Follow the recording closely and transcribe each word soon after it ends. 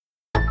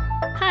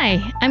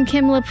Hi, I'm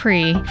Kim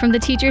Laprie from the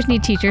Teachers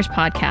Need Teachers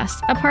podcast,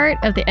 a part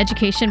of the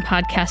Education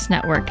Podcast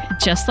Network,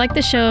 just like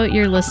the show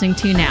you're listening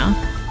to now.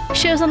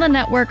 Shows on the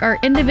network are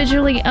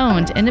individually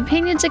owned and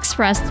opinions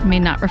expressed may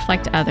not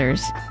reflect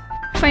others.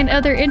 Find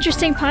other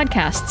interesting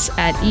podcasts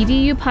at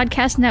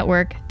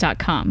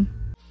edupodcastnetwork.com.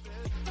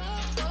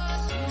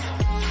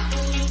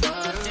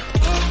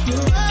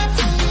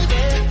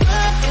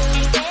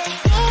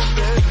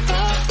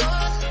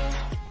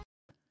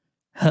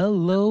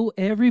 Hello,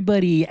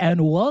 everybody,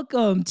 and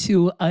welcome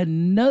to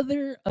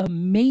another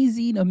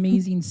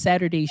amazing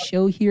Saturday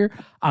show here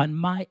on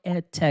My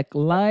EdTech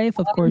Live.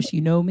 Of course, you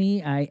know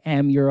me. I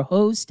am your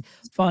host,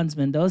 Fonz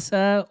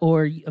Mendoza,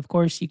 or of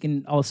course, you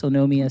can also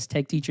know me as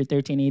Tech Teacher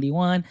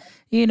 1381.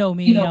 You know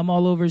me. I'm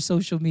all over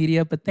social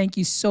media, but thank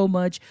you so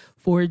much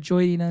for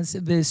joining us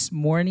this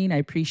morning. I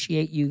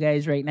appreciate you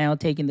guys right now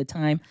taking the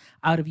time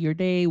out of your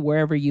day,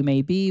 wherever you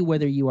may be,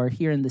 whether you are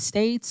here in the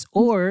States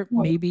or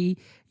maybe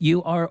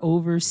you are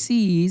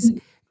overseas,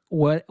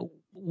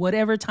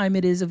 whatever time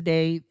it is of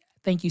day.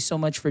 Thank you so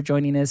much for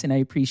joining us, and I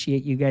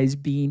appreciate you guys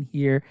being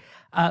here.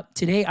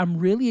 Today, I'm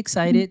really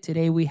excited.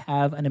 Today, we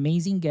have an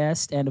amazing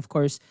guest, and of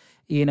course,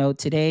 you know,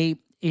 today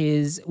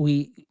is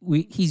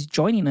he's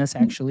joining us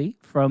actually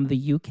from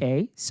the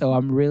UK, so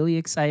I'm really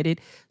excited.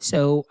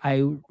 So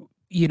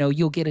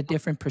you'll get a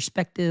different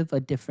perspective,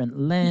 a different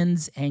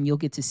lens, and you'll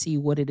get to see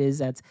what it is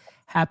that's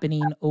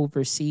happening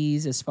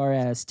overseas as far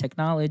as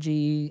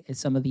technology and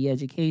some of the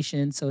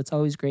education. So it's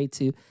always great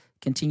to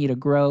continue to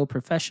grow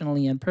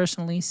professionally and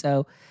personally.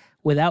 So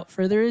without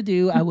further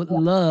ado, I would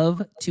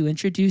love to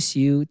introduce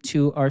you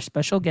to our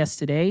special guest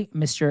today,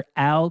 Mr.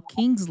 Al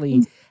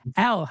Kingsley.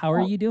 Al, how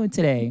are you doing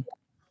today?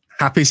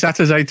 Happy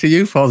Saturday to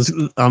you,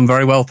 Foz. I'm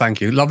very well,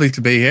 thank you. Lovely to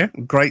be here.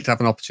 Great to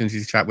have an opportunity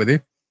to chat with you.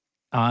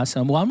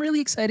 Awesome. Well, I'm really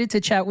excited to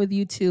chat with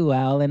you too,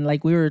 Al. And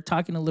like we were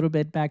talking a little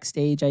bit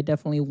backstage, I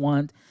definitely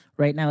want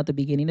right now at the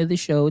beginning of the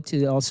show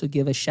to also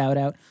give a shout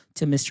out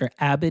to Mr.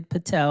 Abid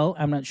Patel.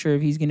 I'm not sure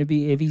if he's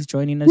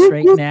joining us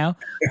right now,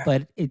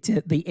 but it's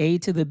the A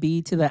to the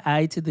B to the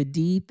I to the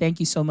D. Thank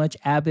you so much,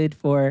 Abid,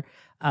 for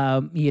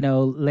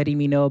letting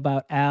me know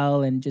about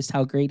Al and just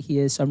how great he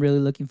is. So I'm really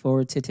looking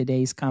forward to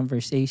today's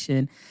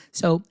conversation.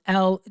 So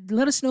Al,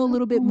 let us know a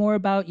little bit more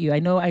about you. I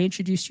know I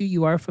introduced you.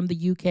 You are from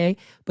the UK,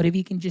 but if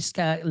you can just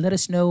let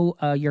us know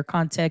your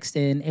context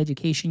in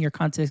education, your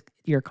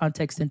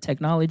context in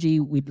technology,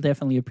 we'd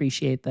definitely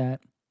appreciate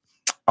that.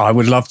 I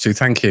would love to.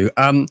 Thank you.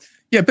 A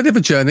bit of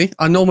a journey.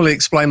 I normally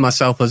explain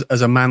myself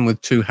as a man with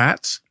two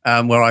hats,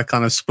 where I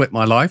kind of split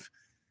my life.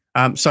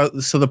 So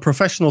the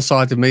professional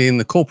side of me in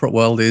the corporate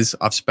world is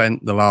I've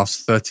spent the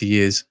last 30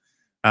 years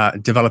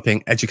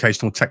developing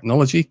educational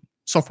technology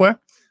software,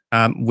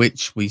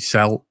 which we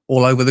sell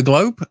all over the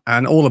globe,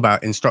 and all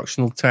about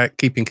instructional tech,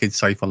 keeping kids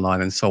safe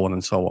online, and so on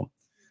and so on.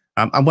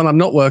 And when I'm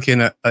not working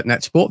at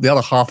NetSport, the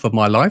other half of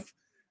my life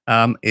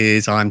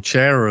is I'm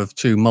chair of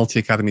two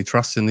multi-academy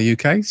trusts in the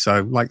UK.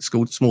 So like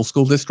small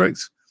school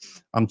districts,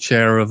 I'm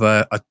chair of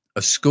a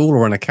school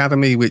or an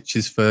academy, which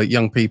is for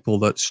young people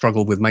that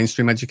struggle with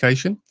mainstream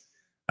education.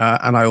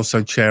 And I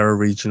also chair a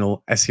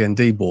regional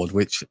SEND board,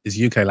 which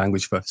is UK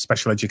language for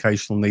special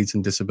educational needs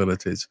and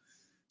disabilities.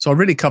 So I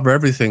really cover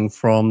everything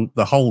from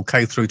the whole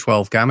K through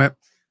 12 gamut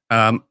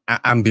and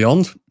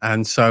beyond.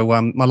 And so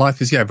my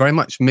life is, very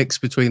much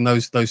mixed between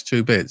those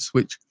two bits,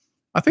 which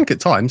I think at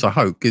times, I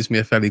hope, gives me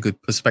a fairly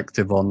good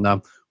perspective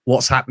on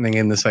what's happening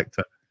in the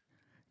sector.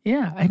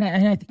 Yeah, and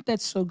I think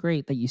that's so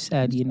great that you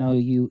said,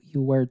 you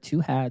wear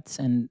two hats,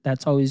 and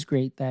that's always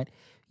great that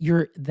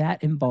you're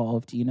that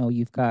involved.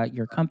 You've got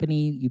your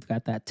company, you've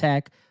got that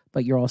tech,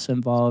 but you're also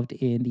involved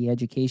in the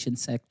education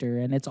sector.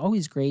 And it's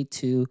always great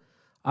to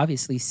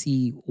obviously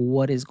see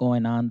what is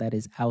going on that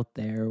is out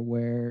there,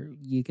 where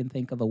you can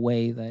think of a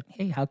way that,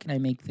 hey, how can I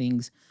make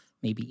things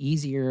maybe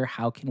easier?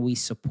 How can we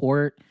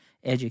support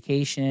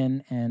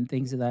education and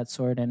things of that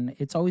sort? And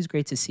it's always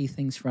great to see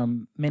things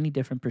from many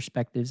different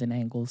perspectives and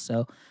angles.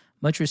 So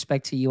much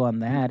respect to you on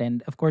that.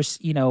 And of course,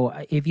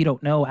 if you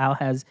don't know, Al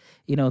has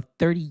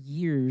 30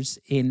 years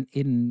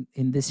in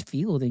this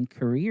field and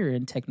career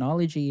in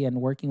technology and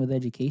working with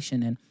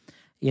education. And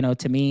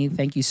to me,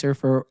 thank you, sir,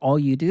 for all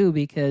you do,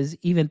 because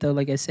even though,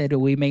 like I said,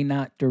 we may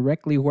not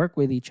directly work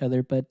with each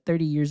other, but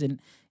 30 years in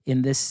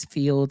this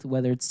field,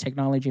 whether it's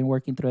technology and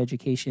working through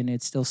education,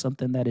 it's still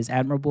something that is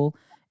admirable.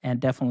 And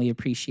definitely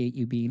appreciate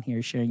you being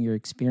here, sharing your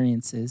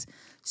experiences.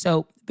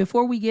 So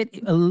before we get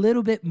a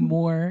little bit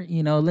more,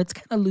 let's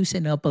kind of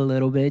loosen up a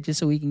little bit just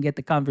so we can get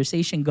the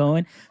conversation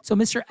going. So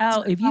Mr.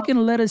 Al, if you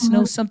can let us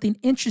know something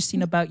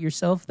interesting about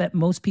yourself that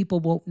most people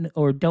won't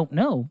or don't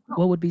know,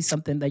 what would be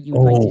something that you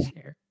would like to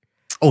share?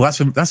 Oh,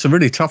 that's a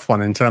really tough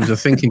one in terms of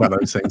thinking about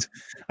those things.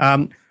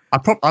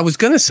 I was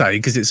going to say,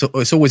 because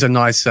it's always a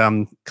nice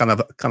kind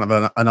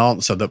of an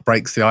answer that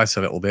breaks the ice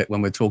a little bit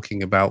when we're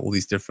talking about all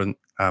these different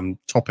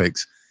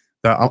topics.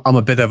 That I'm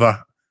a bit of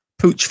a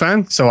pooch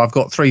fan, so I've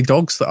got 3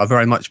 dogs that are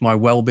very much my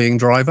well-being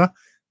driver.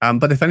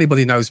 But if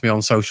anybody knows me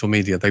on social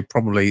media, they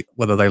probably,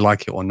 whether they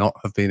like it or not,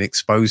 have been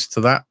exposed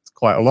to that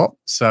quite a lot.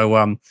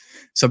 So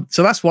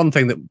that's one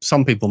thing that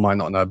some people might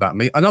not know about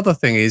me. Another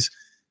thing is,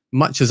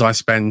 much as I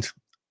spend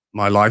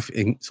my life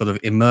in sort of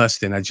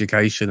immersed in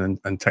education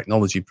and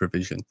technology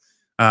provision,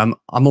 I'm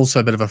also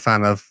a bit of a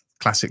fan of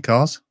classic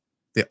cars,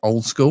 the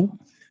old school.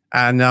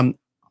 And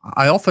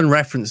I often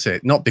reference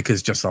it, not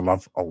because just I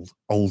love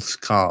old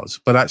cars,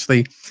 but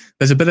actually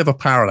there's a bit of a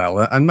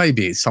parallel. And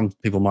maybe some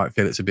people might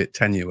feel it's a bit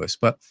tenuous,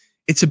 but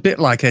it's a bit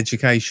like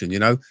education.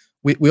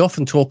 We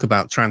often talk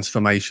about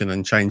transformation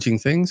and changing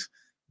things,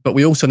 but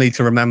we also need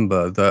to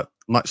remember that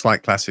much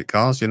like classic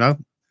cars,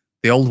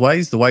 the old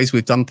ways, the ways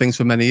we've done things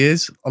for many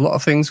years, a lot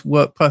of things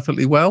work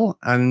perfectly well.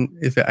 And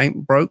if it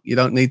ain't broke, you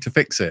don't need to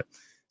fix it.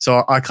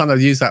 So I kind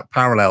of use that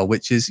parallel,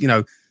 which is,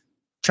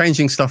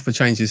 changing stuff for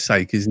change's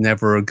sake is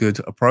never a good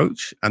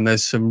approach. And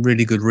there's some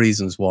really good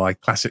reasons why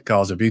classic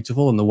cars are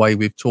beautiful, and the way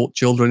we've taught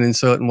children in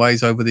certain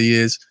ways over the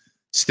years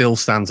still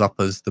stands up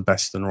as the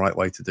best and right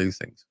way to do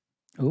things.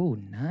 Oh,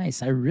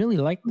 nice. I really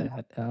like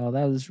that.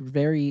 That was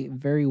very,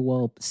 very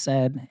well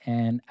said.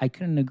 And I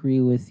couldn't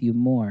agree with you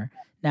more.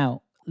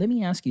 Now, let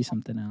me ask you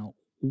something now.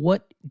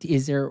 What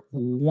is there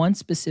one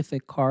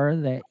specific car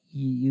that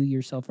you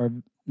yourself are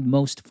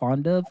most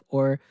fond of,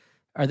 or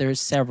are there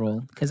several?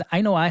 Because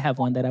I know I have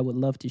one that I would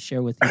love to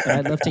share with you, but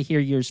I'd love to hear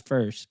yours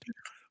first.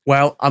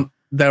 Well,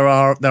 there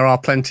are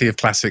plenty of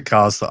classic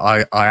cars that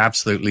I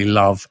absolutely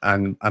love,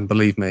 and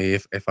believe me,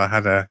 if I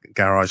had a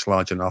garage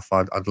large enough,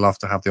 I'd love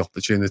to have the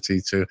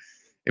opportunity to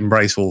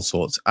embrace all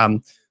sorts.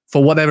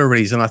 For whatever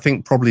reason, I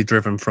think probably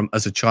driven from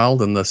as a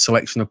child and the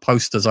selection of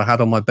posters I had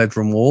on my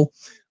bedroom wall,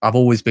 I've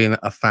always been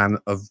a fan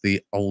of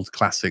the old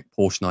classic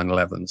Porsche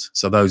 911s.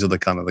 So those are the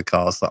kind of the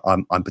cars that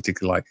I'm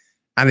particularly like.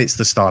 And it's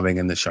the styling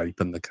and the shape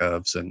and the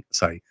curves, and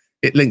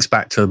it links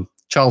back to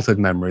childhood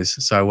memories.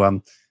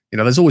 So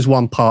there's always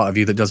one part of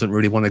you that doesn't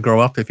really want to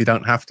grow up if you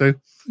don't have to.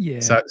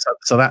 Yeah.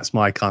 So that's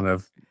my kind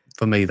of,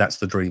 for me, that's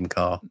the dream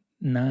car.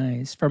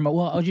 Nice.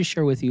 I'll just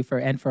share with you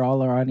for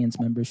all our audience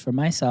members. For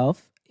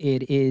myself,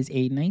 it is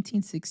a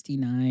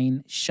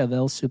 1969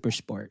 Chevelle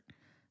Supersport.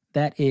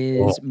 That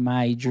is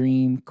my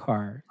dream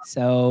car.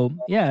 So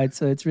yeah,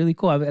 it's really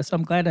cool. So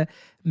I'm glad I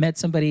met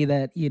somebody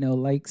that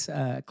likes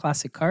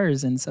classic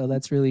cars, and so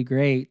that's really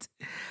great.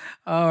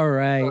 All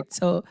right,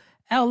 so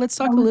Al, let's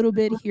talk a little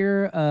bit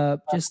here,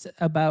 just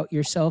about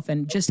yourself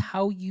and just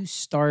how you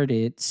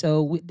started.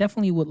 So we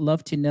definitely would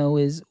love to know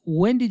is,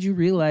 when did you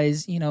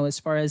realize, as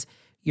far as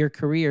your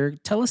career,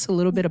 tell us a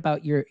little bit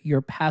about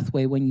your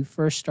pathway when you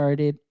first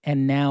started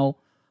and now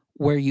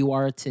where you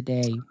are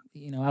today.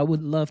 I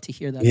would love to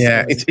hear that.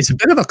 Yeah, story. it's a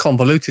bit of a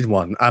convoluted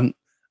one.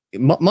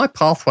 My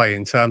pathway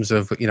in terms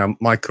of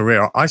my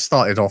career, I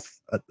started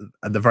off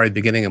at the very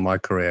beginning of my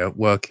career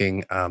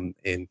working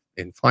in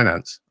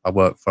finance. I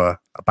worked for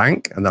a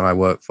bank, and then I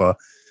worked for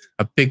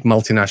a big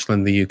multinational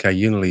in the UK,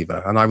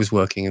 Unilever, and I was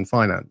working in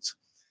finance.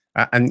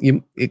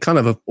 It kind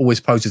of always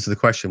poses the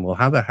question, well,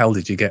 how the hell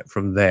did you get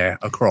from there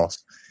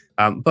across?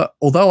 But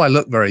although I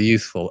looked very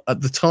youthful,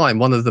 at the time,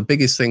 one of the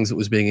biggest things that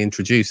was being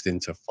introduced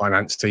into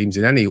finance teams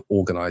in any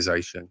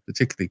organization,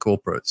 particularly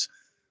corporates,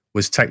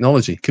 was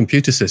technology,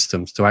 computer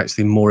systems to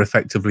actually more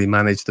effectively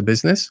manage the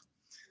business.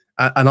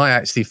 And I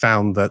actually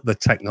found that the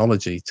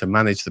technology to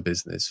manage the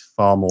business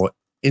far more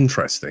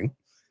interesting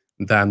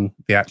than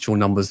the actual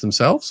numbers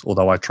themselves,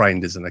 although I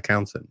trained as an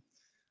accountant.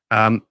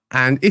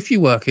 And if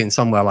you work in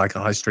somewhere like a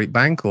high street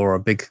bank or a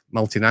big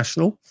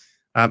multinational,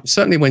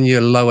 certainly when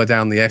you're lower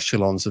down the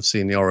echelons of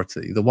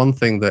seniority, the one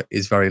thing that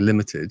is very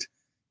limited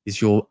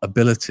is your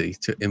ability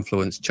to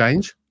influence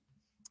change.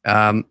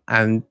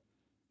 And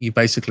you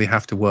basically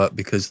have to work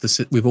because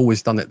we've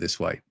always done it this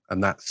way,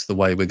 and that's the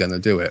way we're going to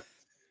do it.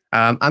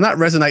 And that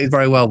resonated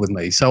very well with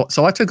me. So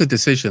I took a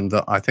decision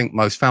that I think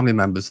most family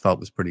members felt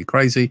was pretty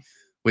crazy,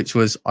 which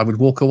was I would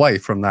walk away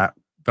from that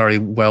very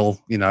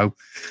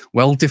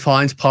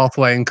well-defined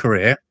pathway and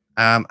career,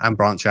 and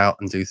branch out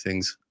and do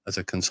things as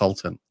a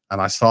consultant.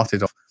 And I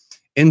started off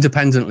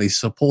independently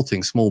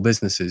supporting small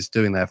businesses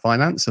doing their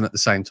finance, and at the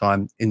same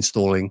time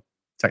installing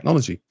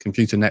technology,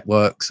 computer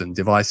networks and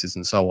devices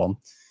and so on.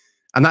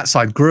 And that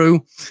side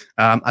grew.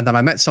 And then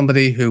I met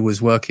somebody who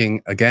was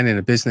working again in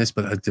a business,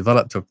 but had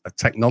developed a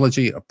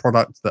technology, a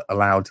product that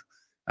allowed,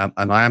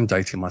 and I am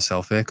dating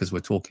myself here because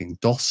we're talking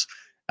DOS,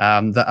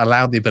 that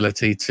allowed the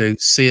ability to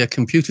see a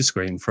computer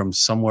screen from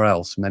somewhere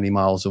else many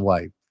miles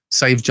away,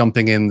 save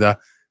jumping in the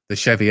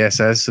Chevy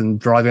SS and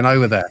driving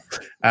over there.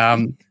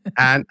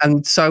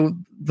 And so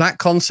that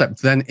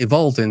concept then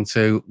evolved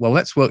into, well,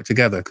 let's work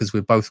together because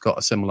we've both got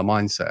a similar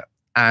mindset.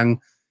 And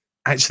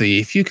actually,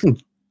 if you can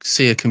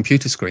see a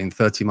computer screen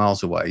 30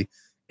 miles away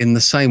in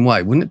the same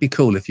way, wouldn't it be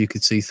cool if you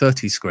could see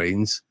 30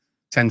 screens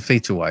 10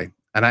 feet away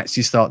and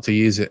actually start to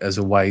use it as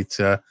a way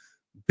to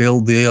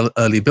build the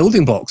early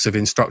building blocks of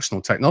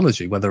instructional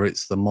technology, whether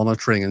it's the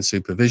monitoring and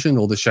supervision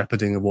or the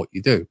shepherding of what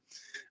you do?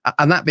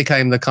 And that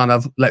became the kind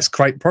of, let's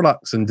create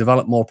products and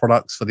develop more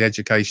products for the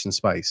education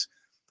space.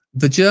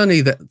 The journey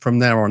that from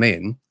there on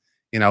in,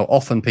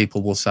 often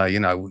people will say,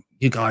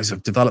 you guys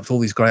have developed all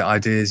these great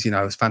ideas,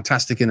 it's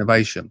fantastic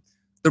innovation.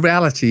 The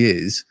reality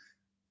is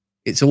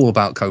it's all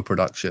about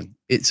co-production.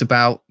 It's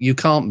about, you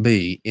can't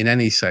be in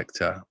any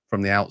sector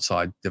from the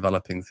outside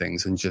developing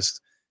things and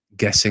just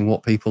guessing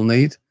what people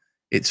need.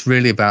 It's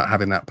really about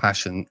having that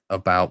passion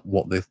about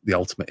what the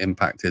ultimate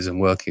impact is and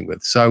working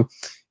with. So,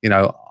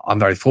 I'm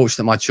very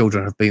fortunate my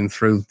children have been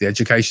through the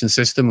education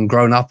system and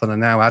grown up and are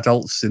now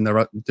adults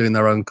doing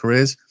their own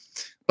careers.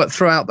 But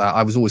throughout that,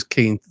 I was always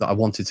keen that I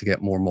wanted to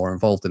get more and more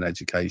involved in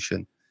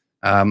education.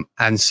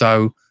 And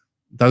so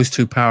those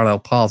two parallel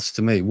paths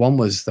to me, one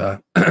was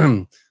that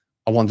I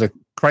wanted to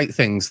create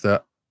things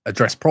that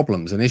address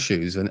problems and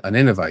issues and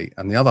innovate.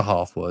 And the other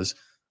half was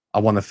I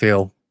want to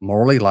feel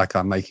morally like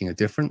I'm making a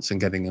difference and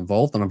getting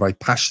involved. And I'm very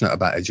passionate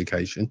about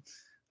education.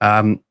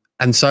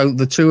 And so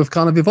the two have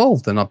kind of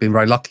evolved. And I've been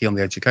very lucky on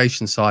the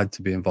education side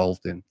to be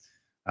involved in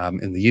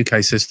the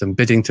UK system,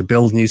 bidding to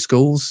build new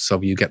schools.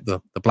 So you get the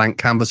blank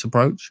canvas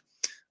approach,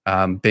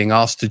 being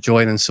asked to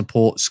join and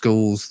support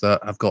schools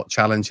that have got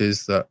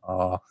challenges that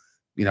are,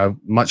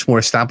 much more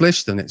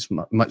established, and it's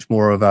much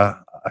more of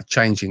a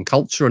change in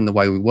culture and the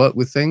way we work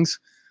with things.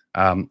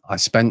 I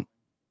spent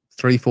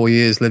 3-4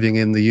 years living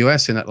in the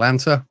US, in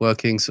Atlanta,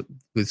 working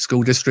with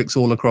school districts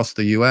all across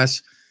the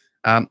US.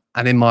 And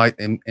in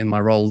my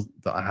role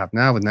that I have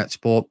now with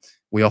NetSport,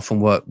 we often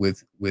work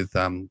with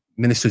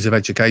ministries of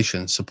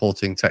education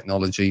supporting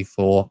technology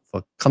for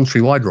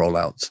countrywide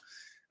rollouts.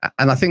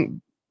 And I think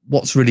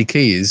what's really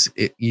key is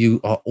you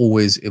are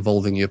always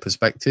evolving your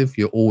perspective.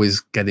 You're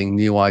always getting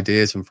new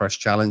ideas and fresh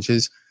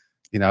challenges,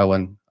 and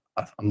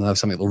I know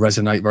something that will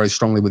resonate very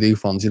strongly with you,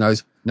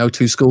 Fonz. No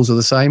two schools are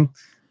the same.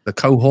 The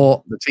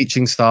cohort, the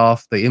teaching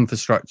staff, the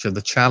infrastructure,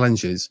 the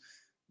challenges,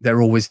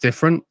 they're always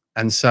different.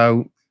 And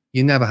so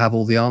you never have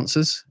all the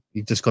answers.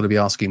 You've just got to be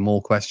asking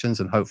more questions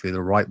and hopefully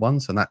the right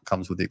ones. And that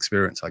comes with the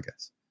experience, I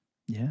guess.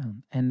 Yeah.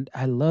 And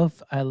I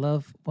love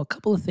a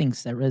couple of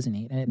things that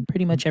resonate, and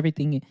pretty much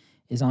everything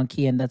is on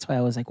key. And that's why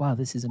I was like, wow,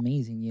 this is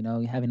amazing.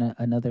 Having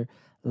another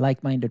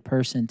like-minded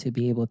person to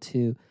be able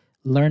to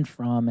learn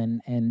from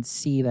and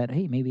see that,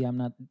 hey, maybe I'm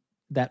not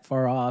that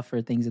far off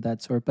or things of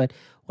that sort. But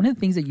one of the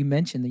things that you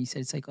mentioned that you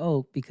said, it's like,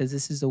 oh, because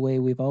this is the way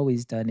we've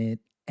always done it.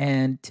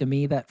 And to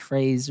me, that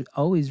phrase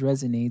always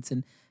resonates.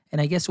 And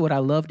I guess what I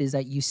loved is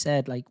that you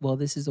said, like, well,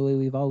 this is the way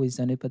we've always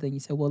done it. But then you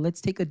said, well,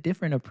 let's take a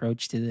different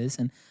approach to this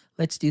and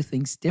let's do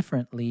things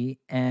differently.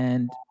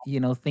 And,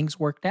 things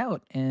worked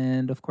out.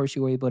 And of course,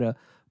 you were able to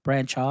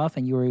branch off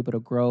and you were able to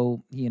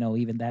grow,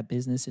 even that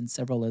business and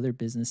several other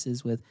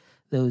businesses with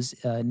those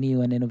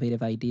new and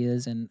innovative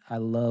ideas. And I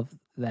love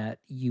that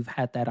you've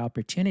had that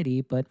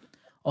opportunity, but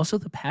also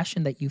the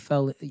passion that you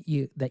felt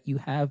that you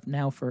have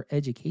now for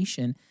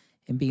education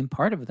and being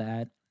part of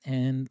that.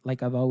 And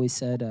like I've always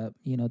said,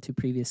 to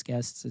previous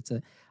guests,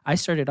 I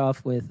started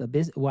off with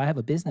I have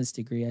a business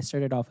degree. I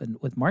started off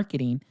with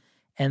marketing,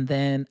 and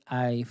then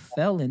I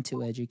fell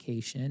into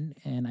education,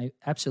 and I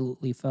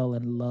absolutely fell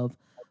in love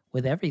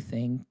with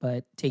everything.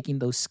 But taking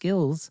those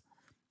skills,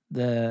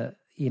 the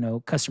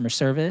customer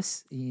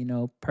service,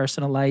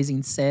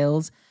 personalizing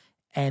sales,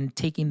 and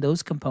taking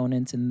those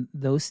components and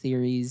those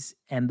theories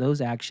and those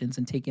actions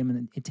and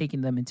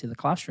taking them into the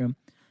classroom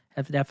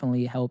have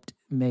definitely helped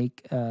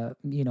make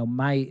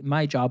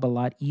my job a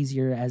lot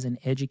easier as an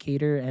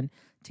educator and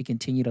to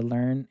continue to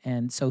learn.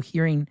 And so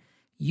hearing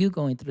you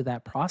going through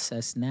that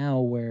process now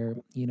where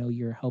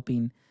you're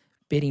helping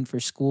bidding for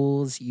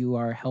schools, you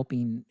are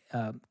helping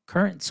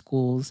current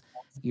schools,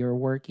 you're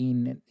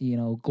working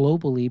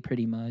globally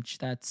pretty much.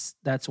 That's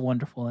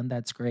wonderful, and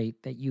that's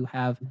great that you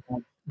have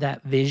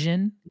that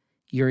vision.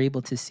 You're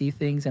able to see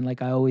things, and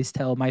like I always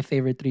tell, my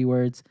favorite 3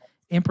 words: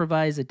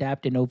 improvise,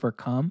 adapt, and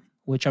overcome,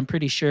 which I'm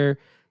pretty sure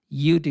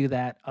you do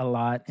that a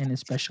lot, and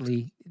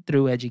especially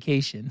through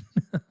education.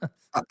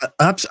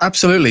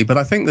 Absolutely. But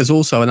I think there's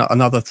also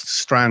another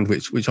strand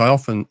which I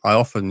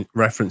often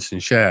reference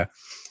and share,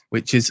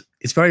 which is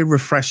it's very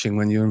refreshing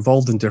when you're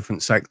involved in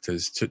different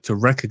sectors to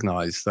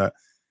recognize that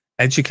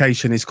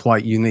education is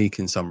quite unique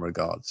in some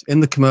regards. In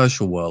the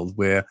commercial world,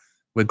 we're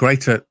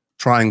great at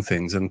trying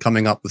things and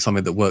coming up with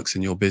something that works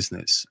in your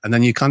business. And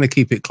then you kind of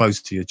keep it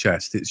close to your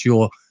chest. It's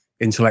your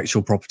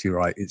intellectual property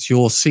right. It's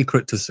your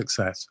secret to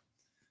success.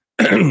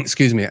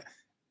 Excuse me.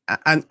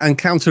 And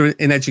counter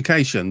in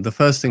education, the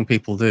first thing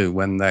people do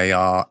when they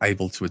are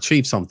able to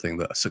achieve something,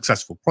 that a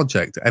successful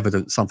project,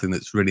 evidence something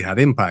that's really had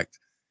impact,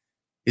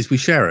 is we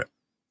share it.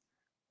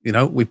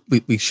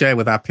 We share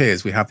with our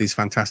peers. We have these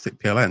fantastic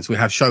PLNs. We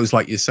have shows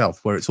like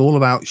yourself where it's all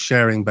about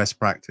sharing best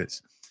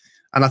practice.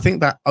 And I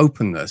think that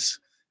openness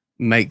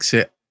makes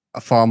it a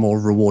far more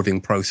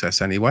rewarding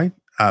process anyway.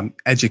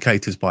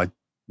 Educators by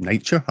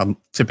nature are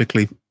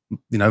typically,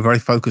 very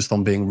focused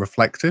on being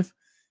reflective.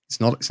 It's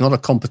not a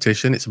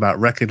competition. It's about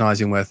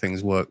recognizing where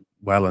things work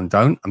well and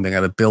don't, and being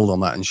able to build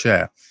on that and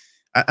share.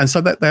 And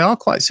so that they are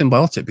quite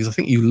symbiotic, because I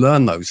think you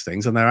learn those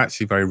things and they're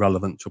actually very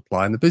relevant to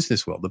apply in the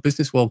business world. The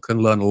business world can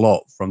learn a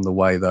lot from the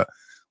way that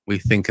we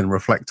think and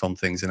reflect on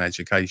things in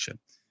education.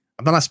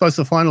 And then I suppose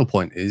the final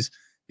point is,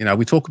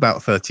 we talk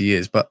about 30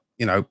 years, but,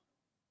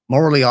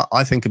 morally,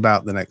 I think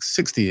about the next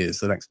 60 years,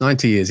 the next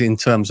 90 years in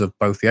terms of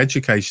both the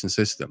education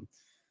system,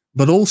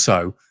 but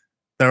also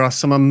there are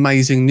some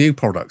amazing new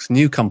products,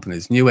 new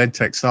companies, new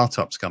edtech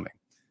startups coming.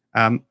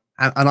 And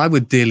I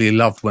would dearly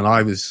love when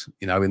I was,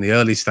 in the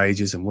early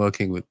stages and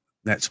working with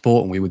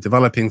NetSport and we were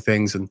developing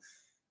things, and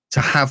to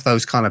have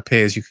those kind of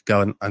peers you could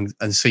go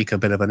and seek a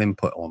bit of an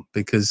input on,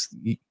 because,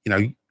 you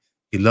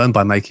learn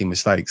by making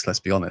mistakes, let's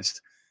be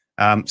honest.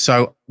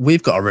 So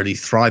we've got a really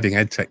thriving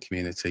edtech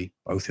community,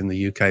 both in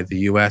the UK, the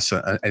US,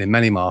 and in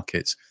many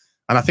markets.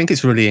 And I think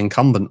it's really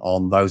incumbent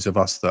on those of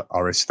us that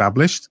are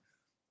established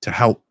to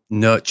help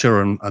nurture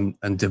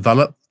and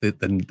develop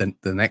the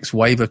next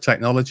wave of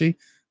technology.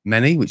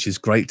 Many, which is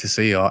great to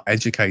see, are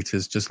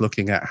educators just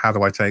looking at how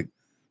do I take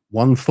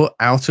one foot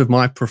out of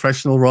my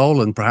professional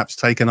role and perhaps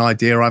take an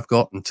idea I've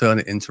got and turn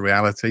it into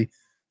reality.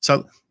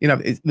 So,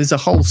 there's a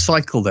whole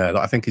cycle there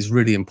that I think is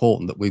really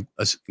important that we,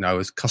 as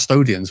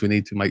custodians, we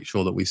need to make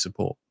sure that we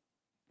support.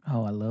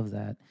 Oh, I love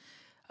that.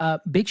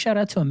 Big shout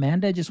out to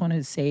Amanda. Just wanted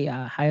to say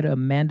hi to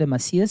Amanda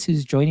Macias,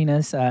 who's joining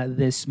us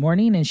this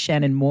morning, and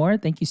Shannon Moore.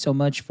 Thank you so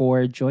much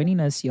for joining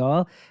us,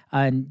 y'all,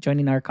 and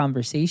joining our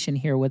conversation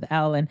here with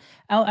Al. And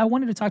Al, I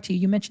wanted to talk to you.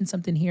 You mentioned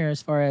something here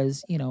as far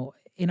as,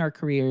 in our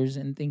careers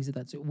and things of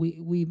that sort.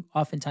 We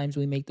oftentimes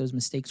we make those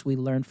mistakes. We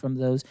learn from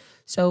those.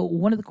 So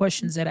one of the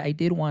questions that I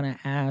did want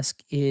to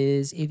ask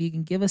is if you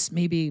can give us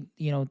maybe,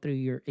 through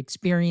your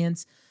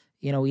experience,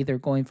 either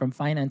going from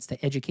finance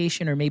to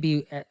education, or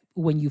maybe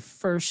when you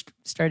first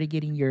started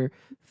getting your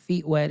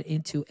feet wet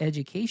into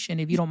education,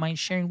 if you don't mind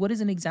sharing, what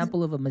is an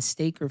example of a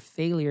mistake or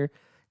failure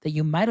that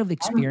you might have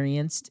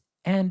experienced,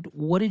 and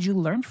what did you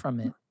learn from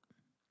it?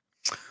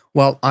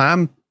 Well, I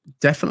am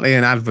definitely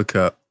an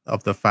advocate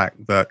of the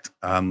fact that,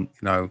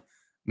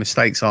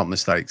 mistakes aren't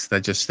mistakes. They're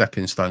just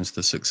stepping stones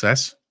to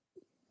success.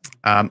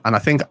 And I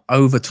think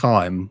over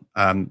time,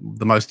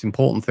 the most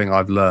important thing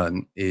I've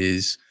learned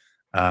is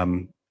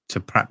to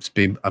perhaps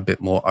be a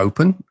bit more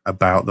open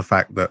about the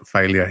fact that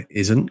failure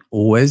isn't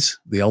always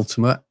the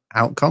ultimate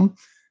outcome.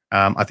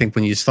 I think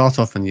when you start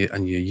off and you're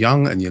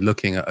young and you're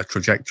looking at a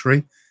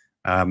trajectory,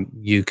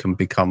 you can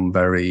become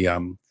very,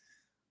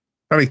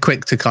 very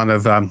quick to kind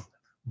of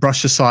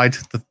brush aside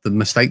the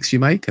mistakes you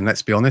make. And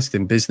let's be honest,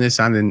 in business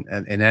and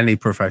in any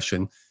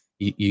profession,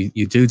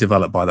 you do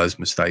develop by those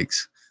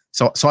mistakes.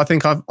 So I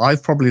think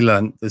I've probably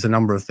learned there's a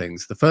number of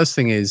things. The first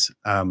thing is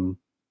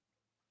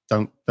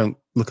don't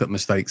look at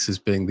mistakes as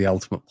being the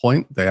ultimate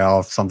point. They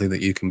are something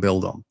that you can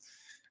build on.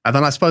 And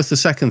then I suppose the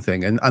second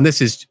thing, and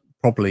this is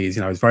probably is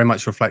very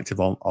much reflective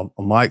on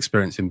my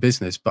experience in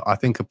business, but I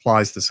think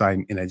applies the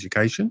same in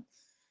education.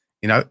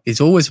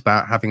 It's always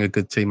about having a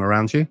good team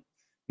around you.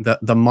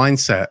 The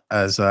mindset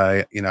as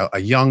a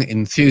young,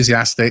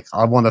 enthusiastic,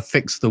 I want to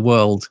fix the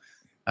world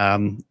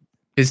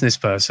business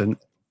person,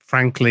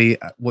 frankly,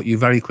 what you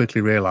very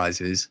quickly realize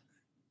is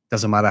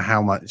doesn't matter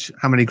how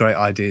many great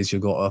ideas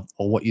you've got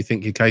or what you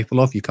think you're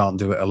capable of, you can't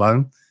do it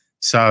alone.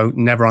 So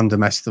never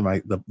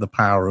underestimate the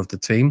power of the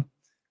team.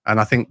 And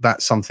I think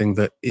that's something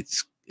that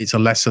it's a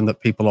lesson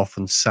that people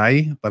often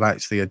say, but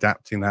actually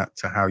adapting that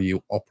to how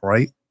you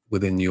operate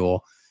within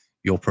your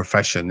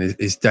profession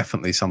is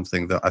definitely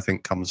something that I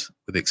think comes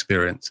with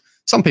experience.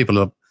 Some people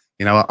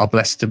are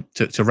blessed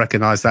to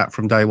recognize that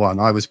from day one.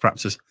 I was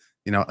perhaps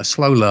a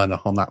slow learner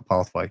on that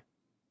pathway.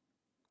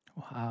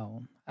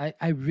 Wow.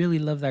 I really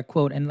love that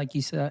quote. And like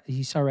you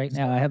saw right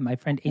now, I have my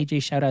friend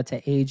AJ. Shout out to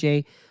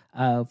AJ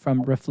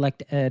from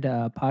Reflect Ed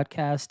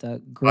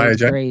podcast.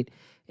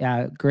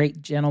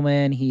 Great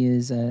gentleman. He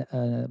is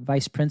a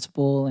vice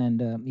principal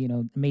and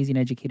amazing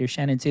educator.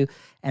 Shannon too,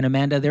 and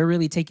Amanda. They're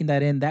really taking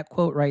that in. That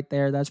quote right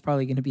there. That's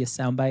probably going to be a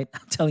soundbite.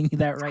 I'm telling you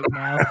that right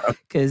now,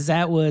 because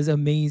that was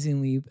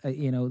amazingly.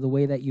 The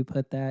way that you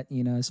put that.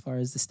 As far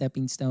as the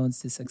stepping stones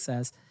to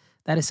success.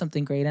 That is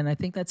something great. And I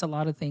think that's a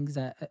lot of things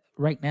that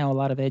right now a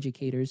lot of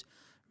educators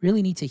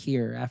really need to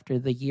hear after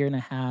the year and a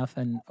half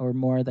or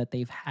more that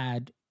they've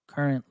had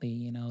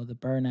currently, the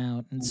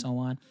burnout and so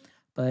on.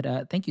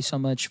 But thank you so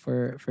much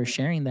for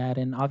sharing that.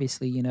 And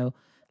obviously,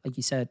 like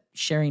you said,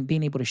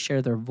 being able to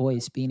share their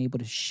voice, being able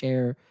to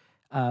share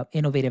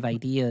innovative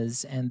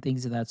ideas and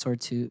things of that sort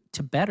to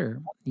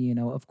better,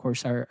 of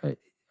course, our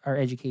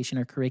education,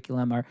 our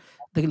curriculum,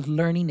 the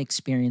learning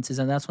experiences.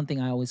 And that's one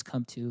thing I always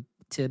come to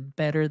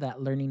better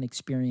that learning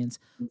experience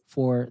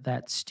for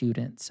that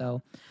student.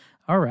 So,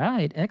 all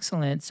right,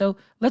 excellent. So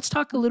let's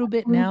talk a little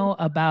bit now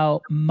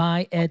about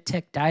My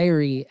EdTech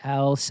Diary,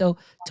 Al. So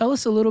tell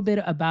us a little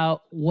bit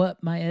about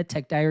what My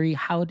EdTech Diary,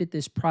 how did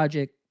this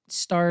project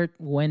start?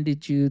 When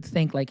did you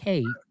think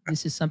hey,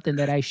 this is something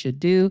that I should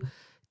do?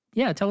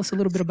 Yeah, tell us a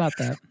little bit about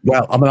that.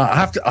 Well, I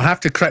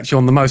have to correct you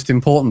on the most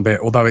important bit,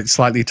 although it's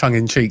slightly tongue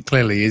in cheek.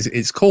 Clearly,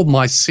 it's called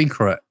My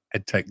Secret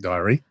EdTech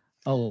Diary.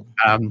 Oh,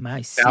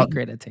 My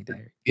Secret EdTech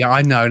Diary. Yeah,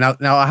 I know.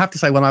 Now I have to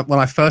say, when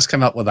I first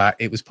came up with that,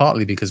 it was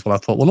partly because I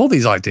thought, all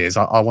these ideas,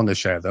 I want to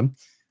share them.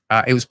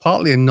 It was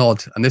partly a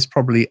nod, and this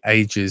probably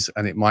ages,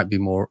 and it might be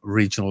more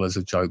regional as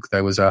a joke.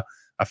 There was a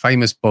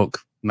famous book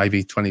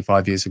maybe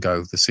 25 years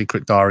ago, The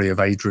Secret Diary of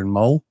Adrian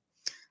Mole,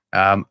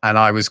 and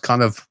I was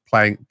kind of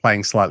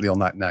playing slightly on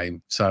that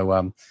name.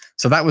 So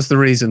that was the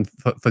reason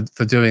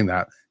for doing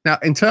that. Now,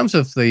 in terms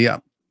of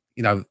the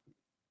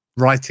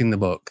writing the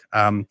book,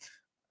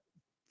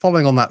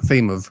 following on that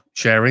theme of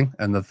sharing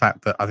and the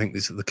fact that I think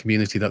this is the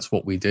community, that's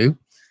what we do.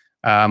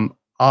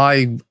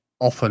 I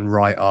often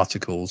write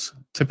articles.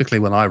 Typically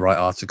when I write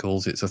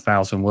articles, it's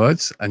 1,000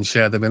 words, and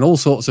share them in all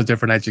sorts of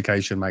different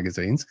education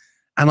magazines.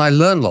 And I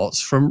learn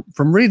lots from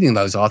reading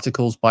those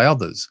articles by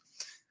others.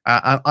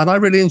 And I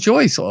really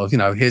enjoy sort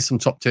of, here's some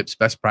top tips,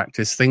 best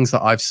practice, things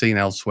that I've seen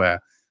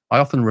elsewhere. I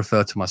often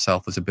refer to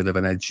myself as a bit of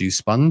an edu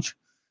sponge,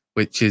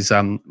 which is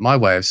my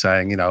way of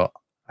saying,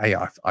 hey,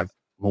 I'm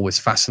always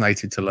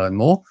fascinated to learn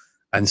more.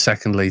 And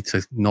secondly,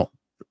 to not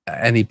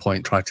at any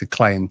point try to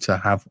claim to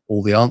have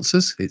all the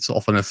answers. It's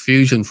often a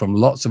fusion from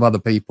lots of other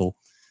people,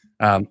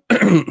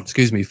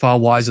 excuse me, far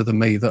wiser than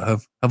me, that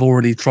have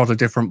already trod a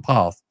different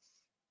path.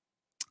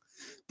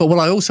 But what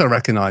I also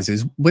recognize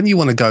is when you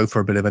want to go for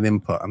a bit of an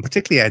input, and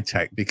particularly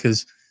EdTech,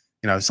 because,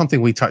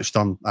 something we touched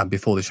on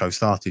before the show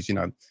started,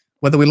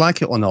 whether we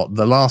like it or not,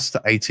 the last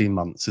 18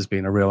 months has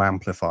been a real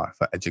amplifier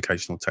for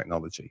educational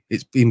technology.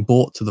 It's been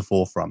brought to the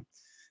forefront.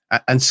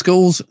 And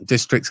schools,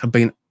 districts have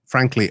been,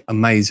 frankly,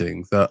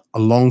 amazing that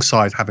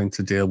alongside having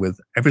to deal with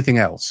everything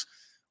else,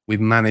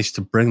 we've managed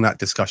to bring that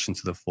discussion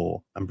to the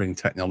fore and bring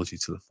technology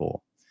to the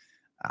fore.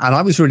 And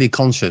I was really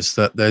conscious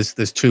that there's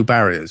two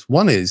barriers.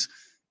 One is,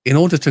 in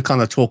order to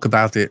kind of talk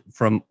about it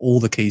from all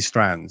the key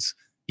strands,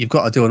 you've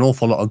got to do an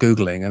awful lot of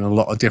Googling and a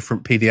lot of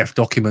different PDF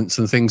documents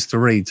and things to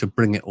read to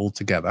bring it all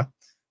together.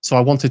 So I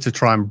wanted to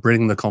try and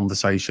bring the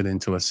conversation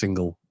into a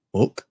single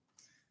book.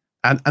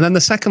 And then the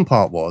second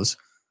part was,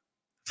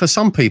 for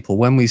some people,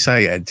 when we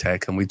say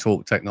EdTech and we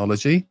talk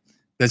technology,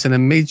 there's an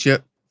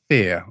immediate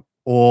fear,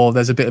 or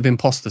there's a bit of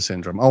imposter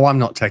syndrome. Oh, I'm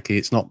not techie.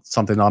 It's not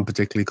something I'm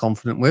particularly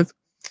confident with,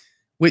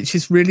 which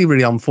is really,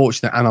 really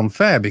unfortunate and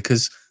unfair,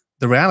 because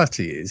the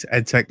reality is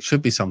EdTech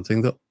should be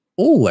something that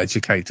all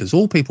educators,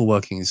 all people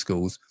working in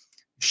schools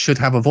should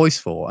have a voice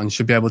for, and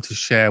should be able to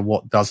share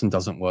what does and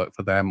doesn't work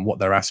for them, what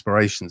their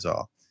aspirations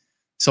are.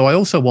 So I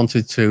also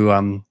wanted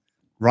to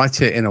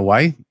write it in a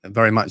way,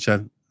 very much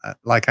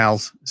like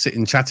Al's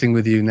sitting chatting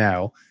with you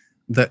now,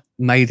 that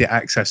made it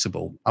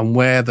accessible. And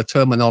where the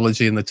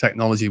terminology and the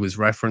technology was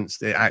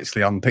referenced, it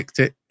actually unpicked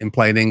it in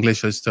plain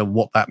English as to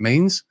what that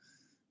means.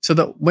 So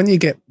that when you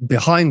get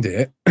behind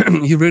it,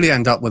 you really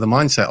end up with a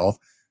mindset of,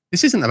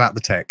 this isn't about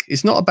the tech.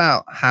 It's not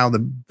about how the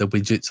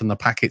widgets and the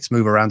packets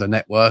move around a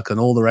network and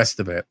all the rest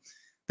of it.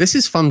 This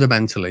is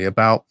fundamentally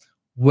about,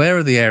 where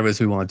are the areas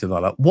we want to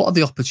develop? What are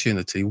the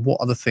opportunity? What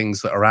are the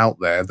things that are out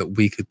there that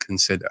we could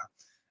consider?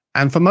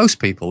 And for most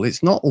people,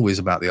 it's not always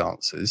about the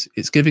answers.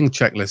 It's giving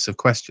checklists of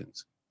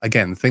questions.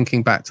 Again,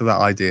 thinking back to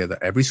that idea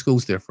that every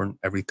school's different,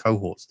 every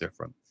cohort's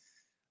different.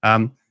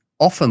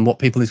 Often what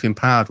people need to be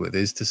empowered with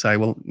is to say,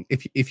 well,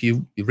 if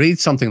you read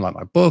something like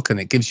my book and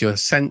it gives you a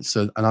sense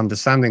of an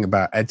understanding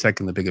about EdTech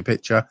in the bigger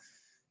picture,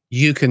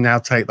 you can now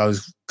take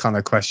those kind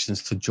of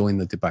questions to join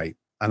the debate.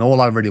 And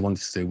all I really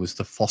wanted to do was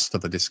to foster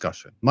the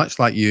discussion, much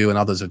like you and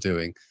others are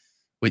doing,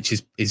 which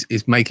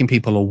is making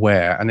people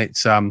aware. And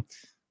it's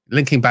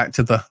linking back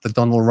to the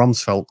Donald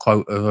Rumsfeld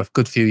quote of a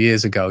good few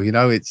years ago.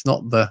 It's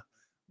not the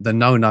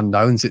known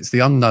unknowns, it's the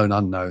unknown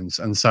unknowns.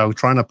 And so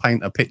trying to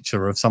paint a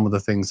picture of some of the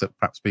things that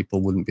perhaps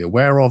people wouldn't be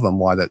aware of and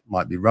why that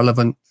might be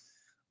relevant,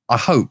 I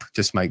hope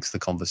just makes the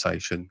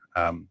conversation,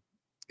 a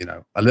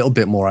little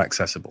bit more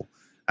accessible.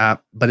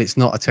 But it's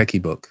not a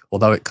techie book,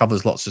 although it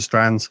covers lots of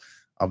strands.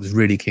 I was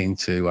really keen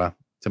to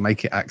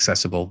make it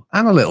accessible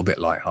and a little bit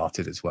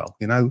lighthearted as well.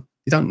 You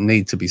don't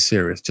need to be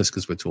serious just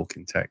because we're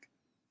talking tech.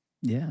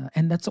 Yeah,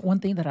 and that's one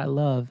thing that I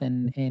love.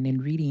 And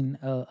in reading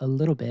a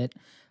little bit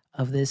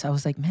of this, I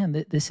was like,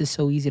 man, this is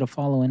so easy to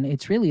follow. And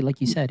it's really, like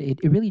you said, it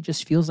really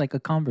just feels like a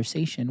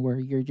conversation where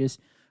you're just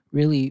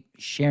really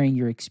sharing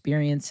your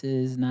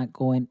experiences, not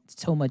going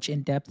so much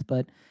in depth,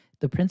 but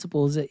the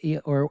principles,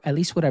 or at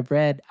least what I've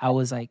read, I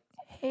was like,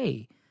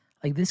 hey,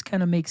 like this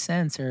kind of makes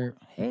sense, or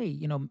hey,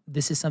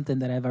 this is something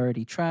that I've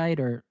already tried,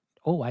 or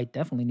oh, I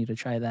definitely need to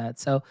try that.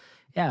 So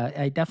yeah,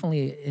 I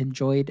definitely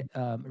enjoyed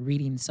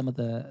reading some of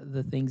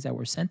the things that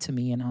were sent to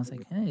me, and I was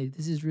like, hey,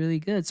 this is really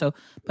good. So,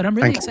 but I'm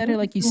really excited,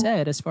 like you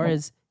said, as far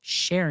as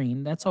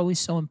sharing. That's always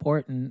so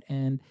important.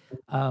 And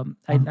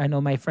I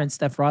know my friend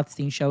Steph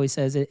Rothstein, she always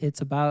says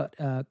it's about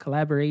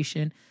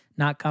collaboration,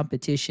 not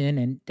competition,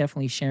 and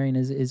definitely sharing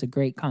is a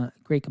great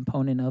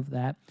component of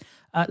that.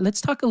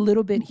 Let's talk a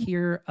little bit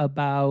here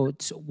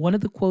about one of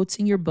the quotes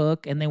in your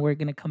book, and then we're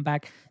going to come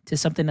back to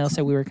something else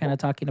that we were kind of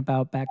talking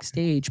about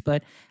backstage.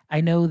 But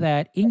I know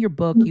that in your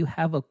book, you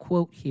have a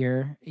quote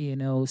here,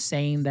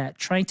 saying that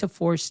trying to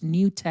force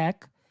new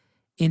tech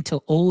into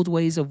old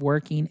ways of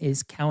working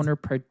is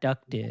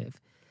counterproductive.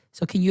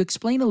 So can you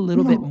explain a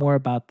little bit more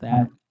about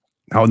that?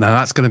 Oh, no,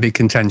 that's going to be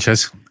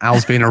contentious.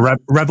 Al's been a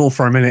rebel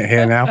for a minute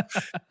here now.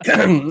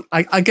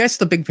 I guess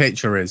the big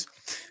picture is,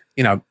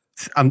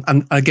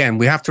 and again,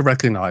 we have to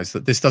recognize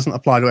that this doesn't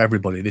apply to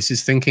everybody. This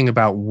is thinking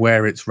about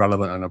where it's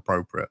relevant and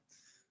appropriate.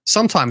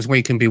 Sometimes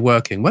we can be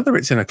working, whether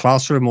it's in a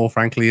classroom or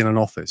frankly in an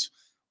office,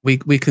 we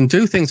can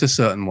do things a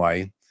certain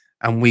way,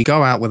 and we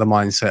go out with a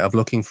mindset of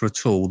looking for a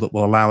tool that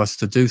will allow us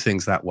to do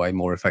things that way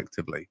more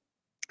effectively.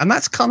 And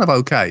that's kind of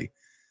okay.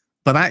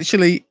 but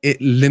actually it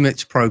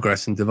limits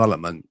progress and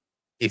development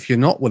if you're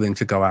not willing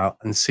to go out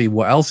and see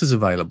what else is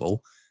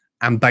available,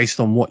 and based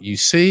on what you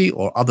see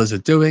or others are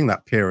doing,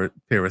 that peer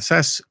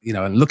assess,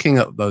 and looking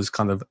at those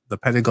kind of the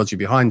pedagogy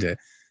behind it,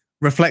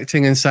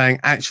 reflecting and saying,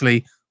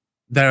 actually,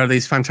 there are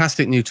these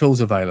fantastic new tools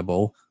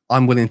available.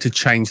 I'm willing to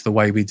change the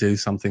way we do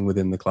something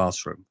within the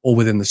classroom or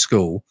within the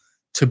school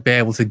to be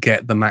able to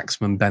get the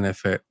maximum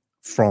benefit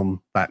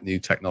from that new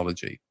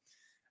technology.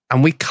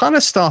 And we kind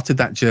of started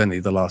that journey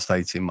the last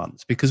 18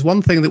 months, because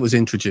one thing that was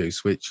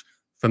introduced, which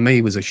for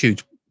me was a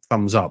huge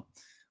thumbs up,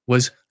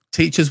 was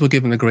teachers were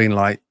given a green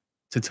light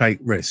to take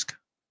risk,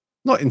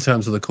 not in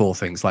terms of the core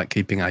things like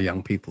keeping our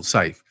young people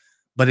safe,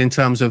 but in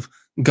terms of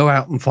go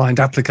out and find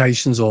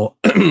applications or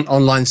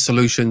online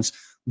solutions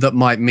that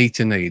might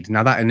meet a need.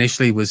 Now, that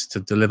initially was to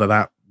deliver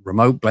that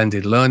remote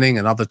blended learning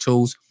and other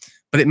tools,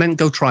 but it meant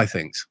go try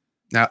things.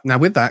 Now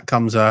with that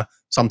comes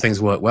some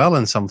things work well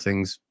and some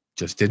things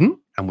just didn't.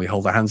 And we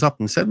hold our hands up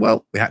and said,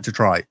 well, we had to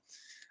try.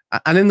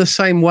 And in the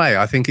same way,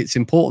 I think it's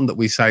important that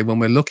we say when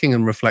we're looking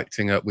and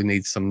reflecting at we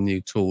need some new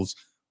tools,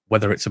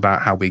 whether it's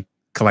about how we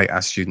collate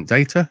our student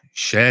data,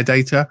 share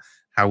data,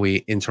 how we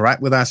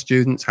interact with our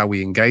students, how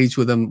we engage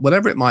with them,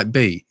 whatever it might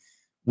be,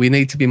 we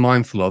need to be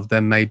mindful of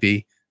there may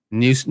be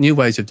new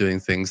ways of doing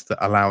things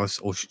that allow us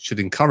or should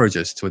encourage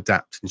us to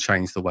adapt and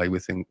change the way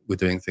we're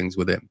doing things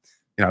within.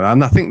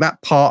 And I think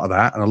that part of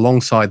that, and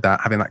alongside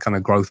that, having that kind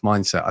of growth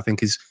mindset, I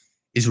think is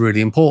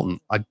really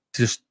important. I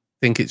just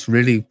think it's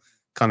really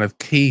kind of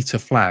key to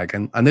flag.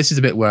 And this is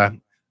a bit where,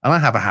 and I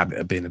have a habit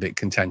of being a bit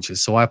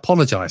contentious, so I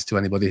apologize to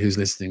anybody who's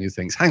listening who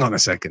thinks, hang on a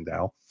second,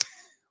 Al.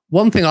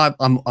 One thing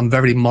I'm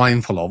very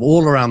mindful of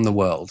all around the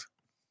world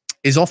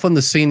is often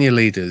the senior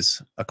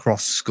leaders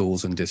across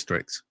schools and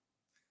districts.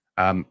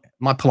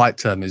 My polite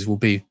term will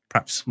be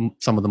perhaps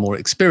some of the more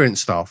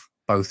experienced staff,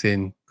 both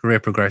in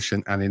career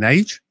progression and in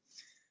age.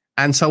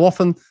 And so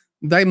often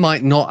they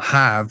might not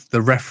have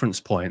the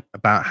reference point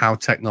about how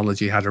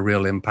technology had a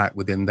real impact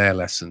within their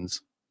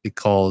lessons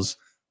because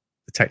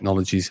the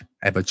technology is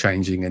ever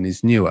changing and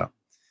is newer.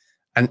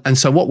 And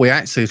so what we're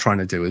actually trying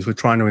to do is we're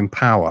trying to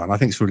empower, and I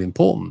think it's really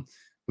important,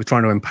 we're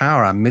trying to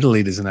empower our middle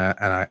leaders and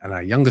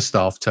our younger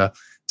staff to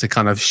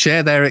kind of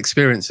share their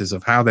experiences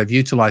of how they've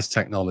utilized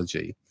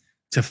technology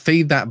to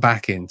feed that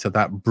back into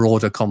that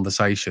broader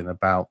conversation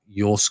about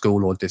your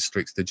school or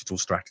district's digital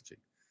strategy.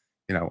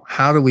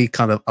 How do we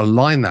kind of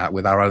align that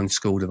with our own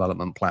school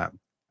development plan?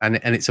 And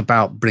it's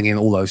about bringing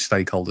all those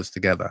stakeholders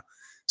together.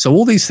 So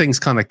all these things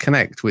kind of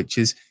connect, which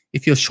is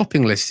if your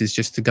shopping list is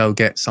just to go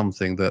get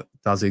something that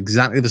does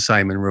exactly the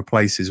same and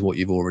replaces what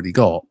you've already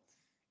got,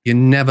 you're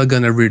never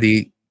going to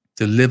really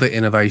deliver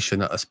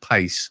innovation at a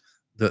pace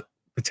that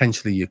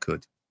potentially you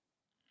could.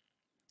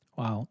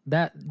 Wow,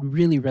 that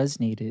really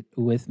resonated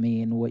with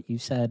me in what you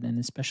said, and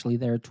especially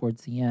there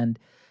towards the end.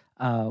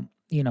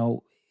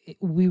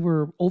 We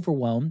were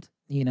overwhelmed,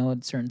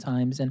 at certain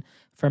times, and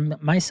for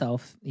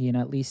myself,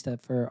 at least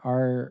for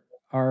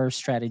our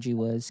strategy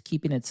was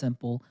keeping it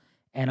simple.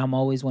 And I'm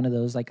always one of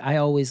those, like, I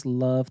always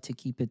love to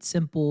keep it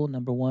simple.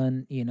 Number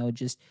one,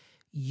 just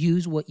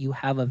use what you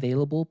have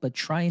available, but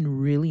try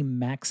and really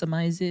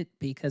maximize it,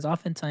 because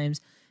oftentimes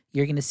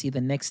you're going to see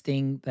the next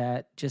thing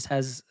that just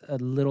has a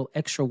little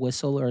extra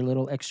whistle or a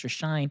little extra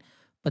shine,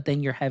 but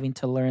then you're having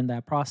to learn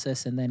that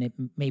process, and then it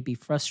may be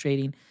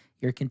frustrating.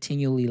 You're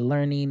continually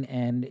learning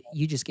and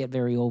you just get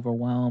very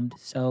overwhelmed.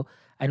 So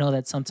I know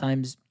that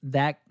sometimes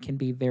that can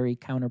be very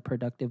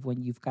counterproductive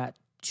when you've got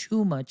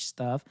too much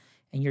stuff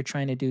and you're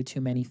trying to do too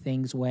many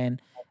things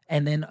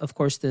and then of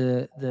course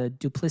the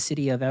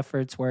duplicity of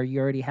efforts where you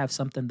already have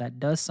something that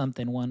does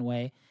something one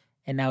way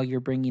and now you're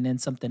bringing in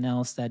something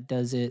else that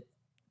does it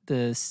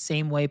the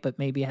same way, but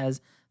maybe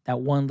has that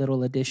one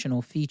little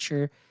additional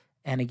feature.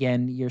 And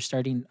again, you're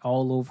starting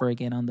all over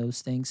again on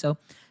those things. So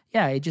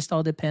yeah, it just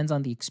all depends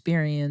on the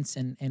experience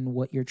and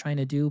what you're trying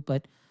to do.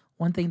 But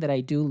one thing that I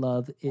do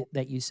love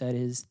that you said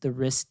is the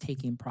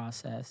risk-taking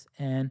process.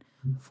 And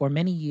for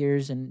many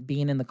years and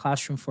being in the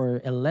classroom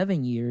for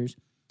 11 years,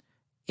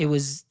 it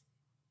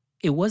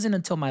wasn't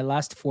until my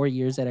last 4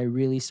 years that I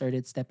really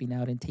started stepping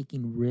out and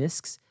taking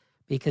risks.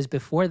 Because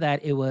before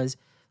that, it was,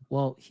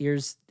 well,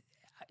 here's,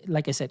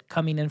 like I said,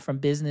 coming in from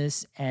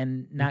business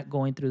and not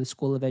going through the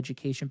school of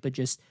education, but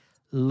just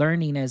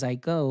learning as I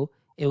go.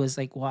 It was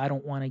like, well, I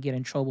don't want to get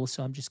in trouble,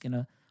 so I'm just going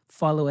to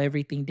follow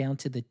everything down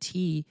to the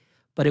T.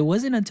 But it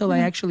wasn't until I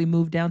actually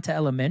moved down to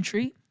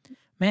elementary,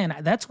 man,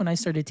 that's when I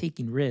started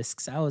taking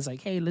risks. I was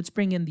like, hey, let's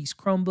bring in these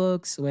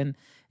Chromebooks when,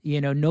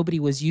 nobody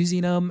was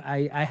using them.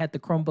 I had the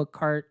Chromebook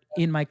cart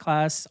in my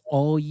class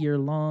all year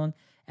long,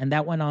 and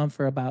that went on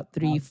for about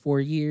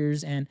 3-4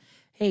 years. And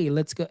hey,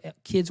 let's go.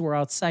 Kids were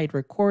outside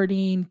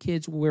recording.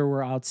 Kids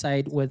were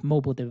outside with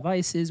mobile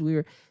devices.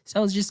 So I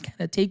was just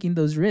kind of taking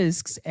those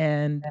risks,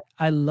 and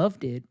I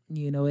loved it.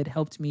 It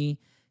helped me,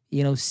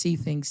 see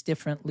things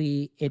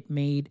differently. It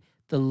made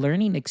the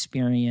learning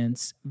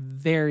experience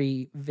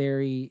very,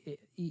 very,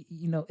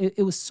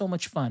 it was so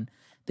much fun.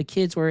 The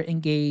kids were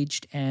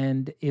engaged,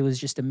 and it was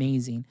just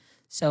amazing.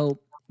 So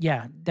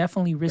yeah,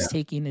 definitely risk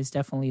taking is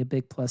definitely a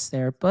big plus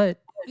there.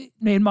 But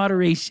in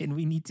moderation.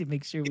 We need to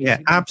make sure we Yeah,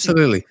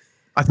 absolutely.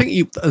 I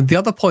think the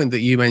other point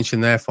that you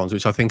mentioned there, Fonz,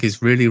 which I think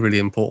is really, really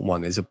important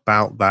one, is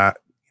about that,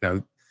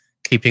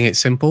 keeping it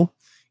simple.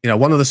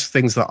 One of the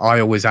things that I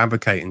always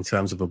advocate in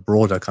terms of a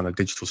broader kind of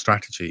digital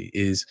strategy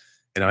is,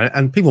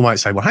 and people might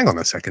say, well, hang on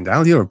a second,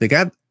 Al, you're a big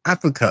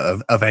advocate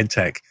of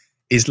EdTech.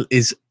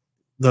 Is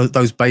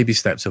those baby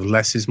steps of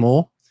less is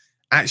more.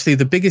 Actually,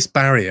 the biggest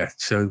barrier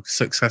to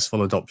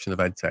successful adoption of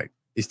EdTech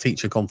is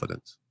teacher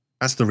confidence.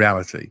 That's the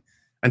reality.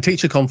 And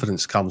teacher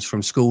confidence comes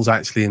from schools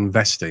actually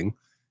investing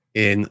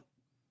in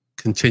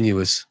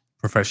continuous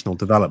professional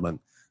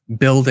development,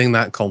 building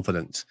that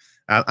confidence.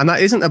 And that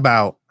isn't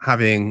about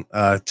having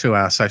a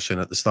 2-hour session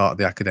at the start of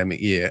the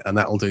academic year, and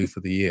that'll do for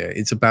the year.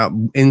 It's about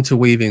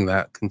interweaving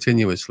that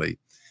continuously.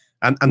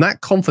 And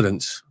that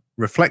confidence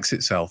reflects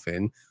itself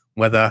in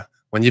whether,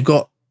 when you've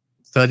got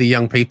 30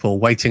 young people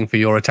waiting for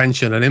your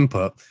attention and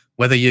input,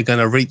 whether you're going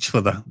to reach for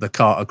the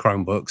cart of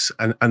Chromebooks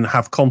and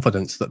have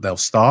confidence that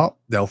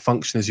they'll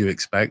function as you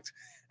expect,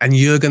 and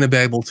you're going to be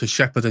able to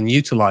shepherd and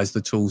utilize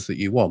the tools that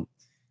you want.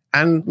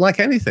 And like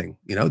anything,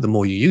 the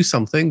more you use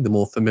something, the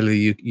more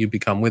familiar you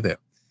become with it.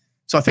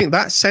 So I think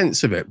that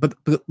sense of it, but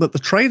the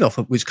trade-off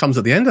which comes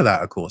at the end of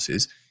that, of course,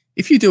 is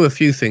if you do a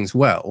few things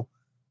well,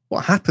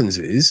 what happens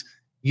is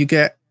you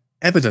get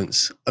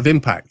evidence of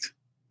impact.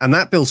 And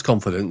that builds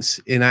confidence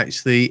in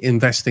actually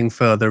investing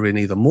further in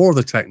either more of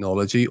the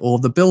technology or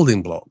the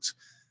building blocks,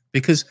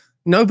 because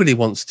nobody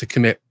wants to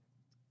commit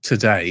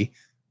today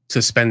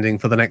to spending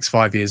for the next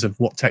 5 years of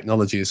what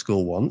technology a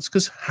school wants,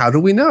 because how do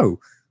we know?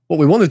 What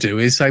we want to do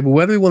is say, well,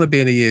 where do we want to be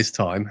in a year's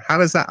time? How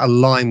does that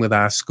align with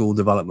our school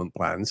development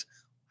plans?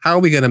 How are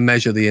we going to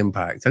measure the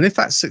impact? And if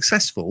that's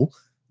successful,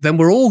 then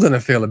we're all going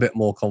to feel a bit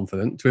more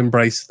confident to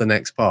embrace the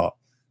next part.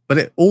 But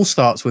it all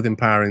starts with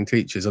empowering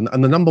teachers. And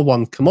the number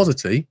one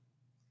commodity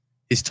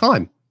is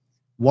time.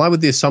 Why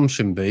would the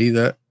assumption be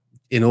that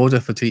in order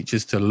for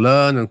teachers to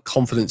learn and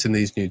confidence in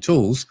these new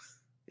tools,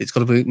 it's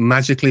got to be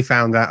magically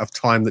found out of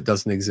time that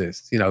doesn't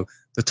exist?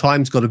 The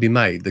time's got to be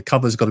made, the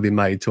cover's got to be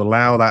made to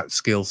allow that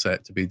skill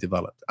set to be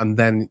developed. And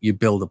then you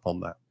build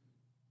upon that.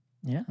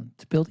 Yeah,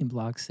 it's building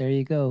blocks. There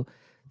you go.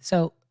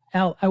 So,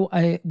 Al,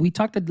 we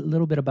talked a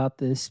little bit about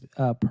this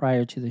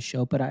prior to the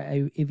show, but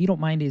if you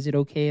don't mind, is it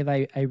okay if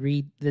I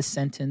read this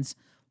sentence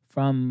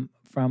from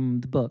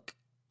the book?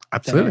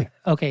 Absolutely.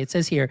 Okay, it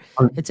says here,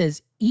 it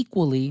says,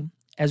 equally,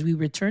 as we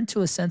return to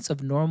a sense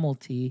of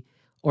normality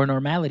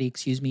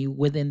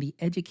within the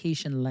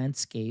education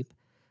landscape,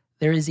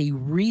 there is a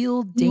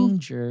real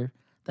danger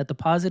that the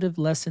positive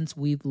lessons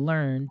we've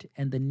learned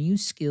and the new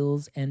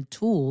skills and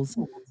tools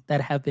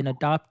that have been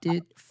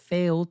adopted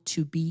fail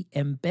to be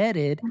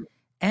embedded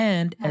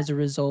and, as a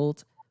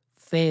result,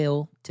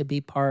 fail to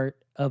be part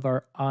of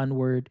our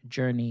onward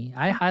journey.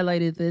 I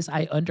highlighted this.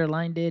 I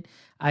underlined it.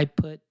 I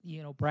put,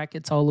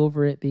 brackets all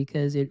over it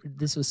because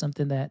this was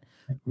something that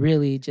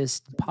really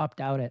just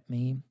popped out at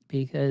me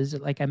because,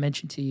 like I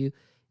mentioned to you,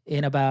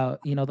 in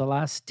about, the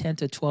last 10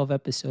 to 12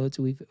 episodes,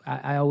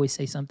 I always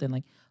say something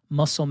like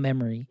muscle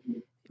memory.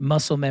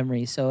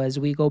 So as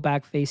we go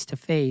back face to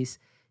face,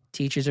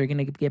 teachers are going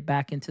to get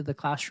back into the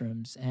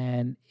classrooms,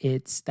 and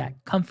it's that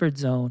comfort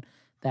zone,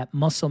 that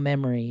muscle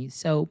memory.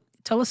 So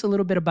tell us a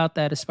little bit about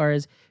that as far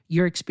as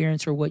your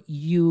experience or what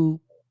you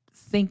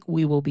think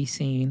we will be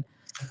seeing.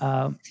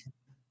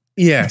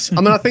 Yes.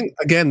 I think,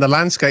 again, the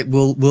landscape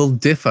will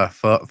differ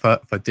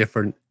for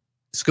different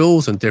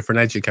schools and different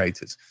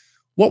educators.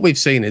 What we've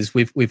seen is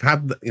we've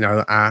had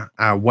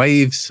our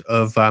waves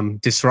of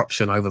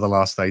disruption over the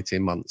last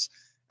 18 months.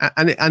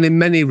 And in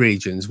many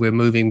regions, we're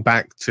moving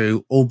back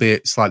to,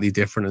 albeit slightly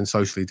different and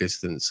socially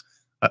distanced,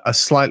 a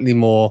slightly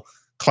more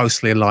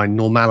closely aligned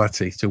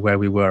normality to where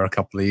we were a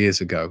couple of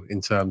years ago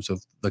in terms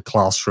of the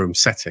classroom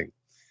setting.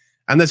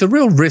 And there's a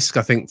real risk,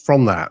 I think,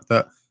 from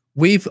that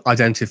we've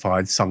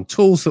identified some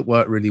tools that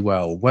work really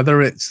well,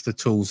 whether it's the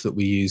tools that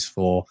we use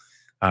for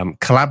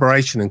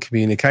collaboration and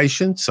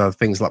communication. So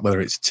things like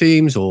whether it's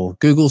Teams or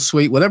Google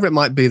Suite, whatever it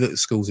might be that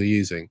schools are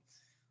using,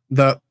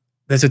 that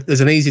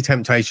there's an easy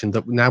temptation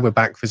that now we're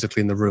back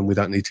physically in the room, we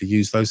don't need to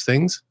use those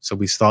things. So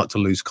we start to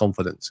lose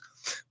confidence.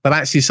 But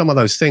actually some of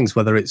those things,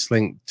 whether it's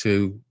linked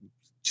to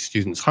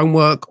students'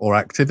 homework or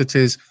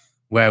activities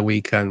where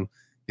we can,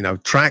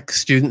 track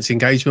students'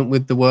 engagement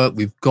with the work,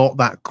 we've got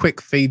that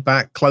quick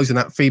feedback, closing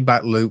that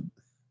feedback loop.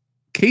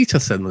 Key to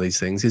some of these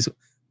things is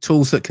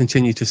tools that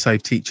continue to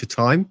save teacher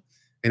time.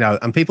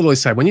 And people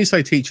always say, when you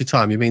say teacher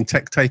time, you mean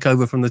tech take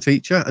over from the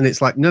teacher? And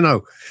it's like,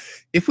 no.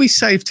 If we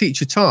save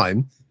teacher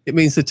time, it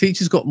means the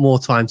teacher's got more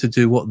time to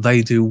do what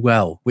they do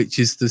well, which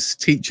is this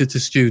teacher to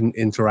student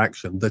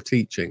interaction, the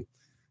teaching.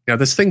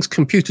 There's things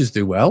computers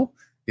do well,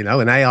 in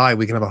AI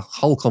we can have a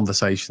whole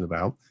conversation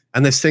about,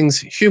 and there's things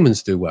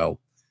humans do well.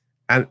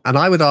 And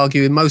I would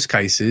argue in most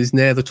cases,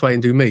 near the twain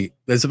do meet.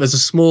 There's a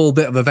small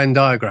bit of a Venn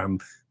diagram,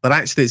 but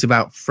actually it's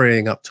about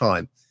freeing up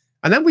time.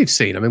 And then we've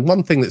seen,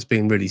 one thing that's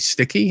been really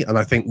sticky, and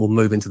I think will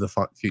move into the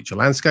future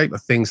landscape, are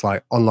things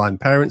like online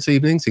parents'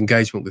 evenings,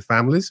 engagement with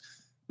families.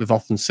 We've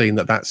often seen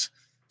that that's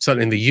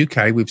certainly in the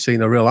UK, we've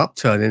seen a real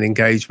upturn in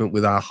engagement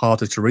with our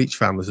harder to reach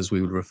families, as we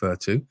would refer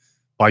to,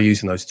 by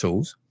using those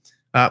tools.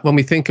 When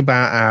we think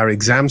about our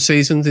exam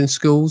seasons in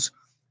schools,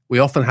 we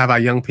often have our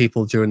young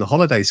people during the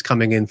holidays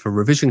coming in for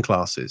revision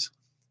classes.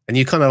 And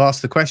you kind of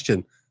ask the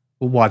question,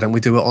 well, why don't we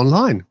do it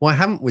online? Why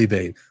haven't we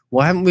been?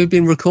 Why haven't we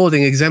been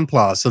recording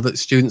exemplars so that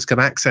students can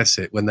access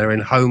it when they're in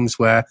homes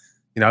where,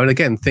 and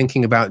again,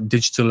 thinking about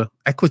digital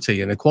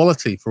equity and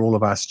equality for all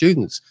of our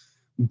students,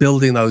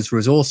 building those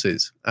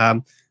resources.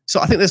 So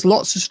I think there's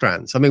lots of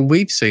strands. I mean,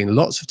 we've seen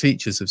lots of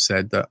teachers have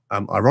said that,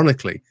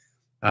 ironically,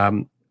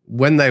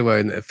 when they were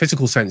in a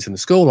physical sense in the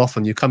school,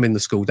 often you come in the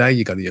school day,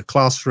 you go to your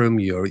classroom,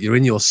 you're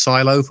in your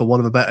silo, for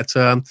want of a better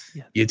term,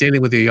 You're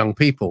dealing with your young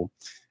people.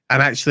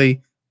 And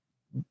actually,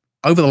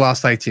 over the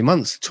last 18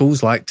 months,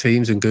 tools like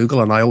Teams and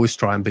Google, and I always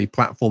try and be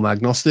platform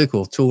agnostic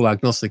or tool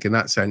agnostic in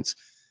that sense,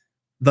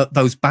 that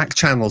those back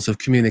channels of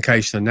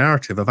communication and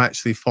narrative have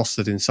actually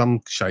fostered in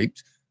some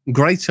shapes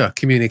greater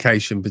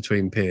communication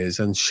between peers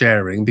and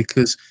sharing,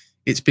 because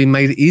it's been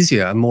made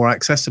easier and more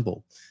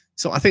accessible.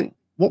 So I think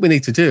what we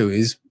need to do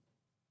is,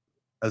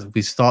 as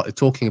we started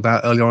talking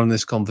about earlier on in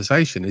this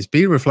conversation, is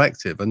be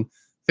reflective, and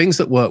things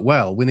that work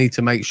well, we need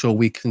to make sure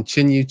we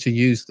continue to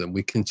use them.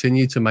 We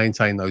continue to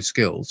maintain those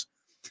skills.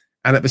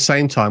 And at the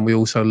same time, we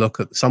also look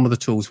at some of the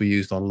tools we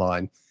used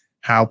online,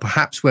 how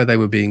perhaps where they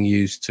were being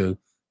used to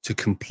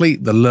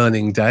complete the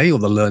learning day or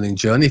the learning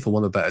journey, for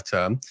want of a better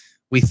term,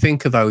 we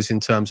think of those in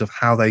terms of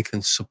how they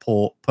can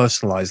support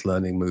personalized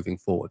learning moving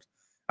forward.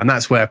 And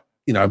that's where,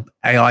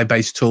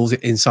 AI-based tools,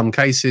 in some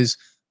cases,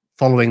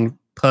 following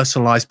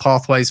personalized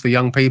pathways for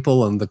young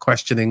people, and the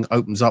questioning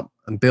opens up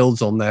and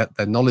builds on their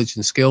knowledge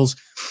and skills.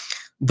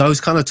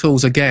 Those kind of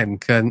tools, again,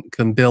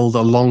 can build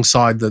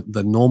alongside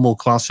the normal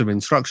classroom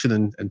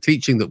instruction and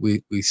teaching that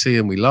we see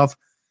and we love.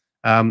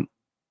 And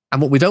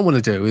what we don't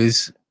want to do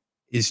is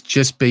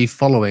just be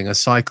following a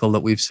cycle that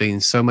we've seen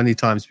so many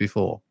times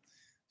before.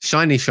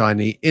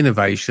 Shiny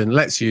innovation,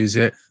 let's use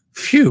it.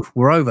 Phew,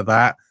 we're over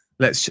that.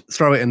 Let's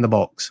throw it in the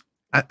box.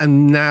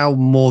 And now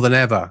more than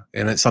ever,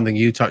 and it's something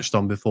you touched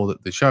on before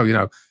the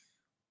show,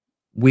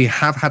 we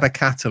have had a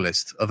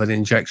catalyst of an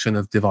injection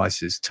of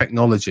devices,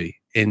 technology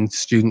in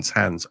students'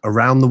 hands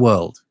around the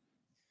world.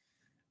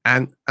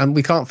 And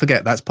we can't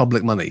forget that's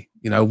public money.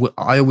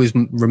 I always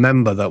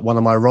remember that one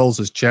of my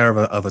roles as chair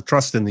of a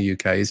trust in the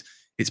UK is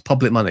it's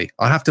public money.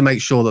 I have to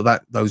make sure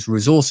that those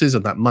resources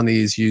and that money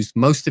is used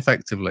most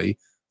effectively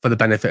for the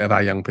benefit of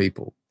our young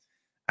people.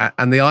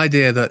 And the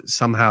idea that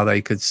somehow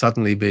they could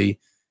suddenly be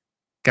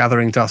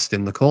gathering dust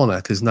in the corner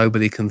because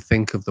nobody can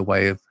think of the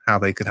way of how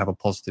they could have a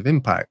positive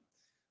impact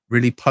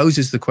really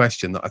poses the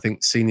question that I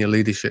think senior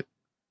leadership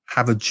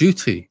have a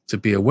duty to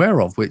be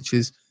aware of, which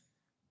is,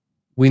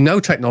 we know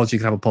technology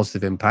can have a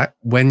positive impact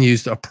when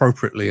used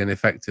appropriately and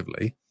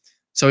effectively.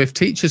 So if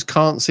teachers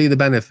can't see the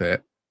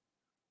benefit,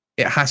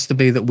 it has to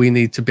be that we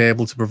need to be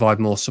able to provide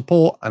more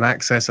support and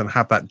access and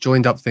have that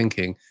joined up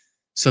thinking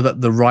so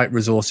that the right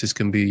resources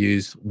can be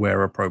used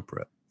where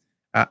appropriate.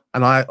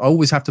 And I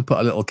always have to put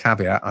a little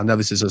caveat. I know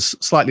this is a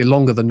slightly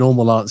longer than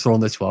normal answer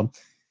on this one.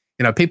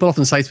 People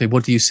often say to me,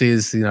 what do you see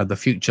as, the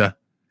future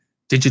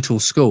digital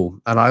school?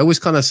 And I always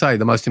kind of say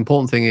the most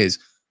important thing is,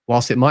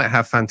 whilst it might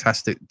have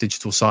fantastic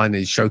digital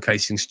signage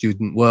showcasing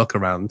student work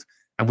around,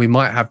 and we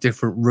might have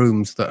different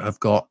rooms that have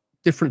got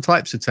different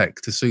types of tech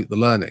to suit the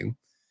learning,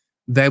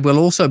 there will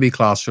also be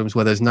classrooms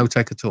where there's no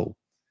tech at all.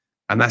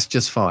 And that's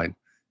just fine,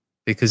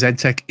 because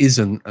EdTech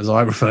isn't, as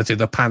I refer to,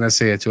 the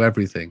panacea to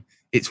everything.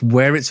 It's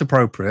where it's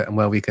appropriate and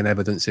where we can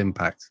evidence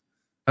impact.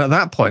 And at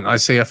that point, I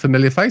see a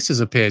familiar face has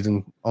appeared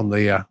on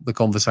the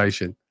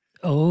conversation.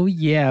 Oh,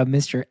 yeah.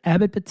 Mr.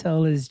 Abid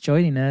Patel is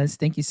joining us.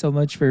 Thank you so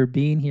much for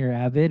being here,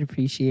 Abid.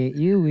 Appreciate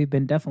you. We've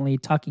been definitely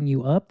talking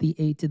you up. The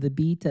A to the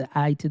B to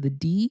I to the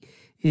D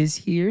is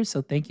here.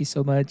 So thank you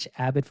so much,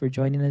 Abid, for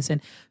joining us.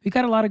 And we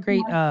got a lot of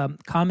great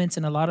comments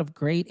and a lot of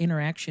great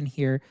interaction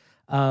here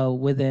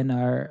within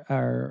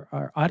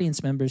our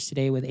audience members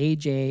today with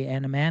AJ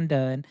and Amanda.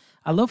 And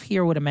I love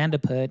here what Amanda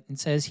put. It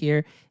says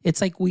here, it's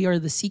like we are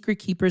the secret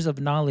keepers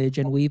of knowledge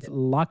and we've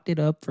locked it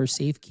up for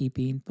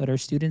safekeeping, but our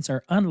students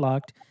are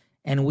unlocked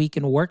and we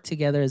can work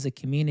together as a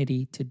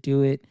community to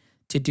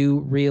do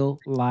real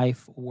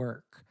life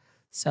work.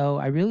 So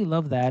I really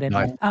love that. And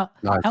Nice.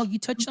 Al, you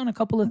touched on a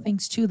couple of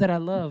things too that I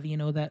love,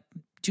 that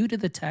due to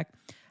the tech,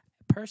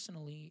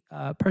 personally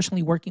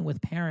working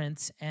with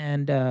parents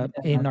and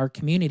in our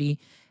community,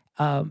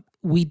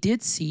 we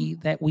did see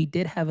that we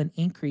did have an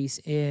increase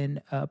in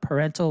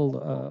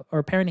parental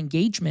or parent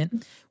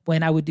engagement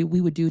when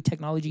we would do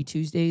Technology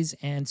Tuesdays.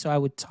 And so I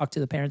would talk to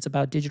the parents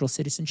about digital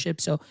citizenship.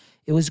 So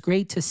it was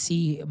great to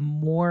see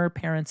more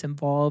parents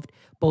involved,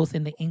 both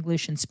in the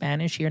English and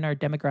Spanish here in our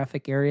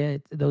demographic area.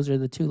 Those are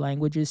the two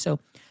languages. So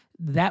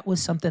that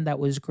was something that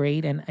was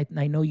great. And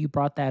I know you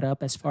brought that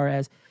up as far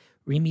as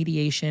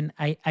remediation.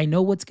 I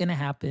know what's going to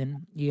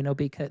happen,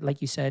 because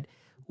like you said,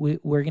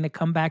 we're going to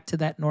come back to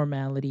that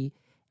normality.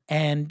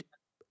 And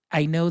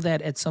I know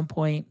that at some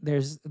point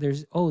there's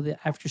the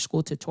after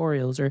school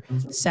tutorials or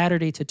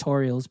Saturday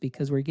tutorials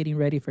because we're getting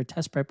ready for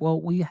test prep.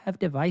 Well, we have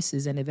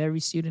devices, and if every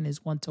student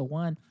is one to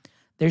one,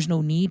 there's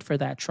no need for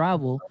that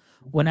travel.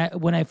 When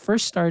I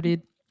first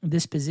started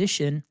this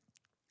position,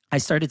 I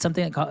started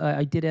something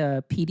I did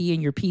a PD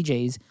in your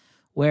PJs,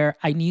 where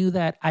I knew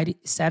that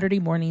Saturday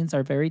mornings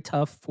are very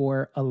tough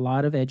for a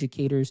lot of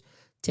educators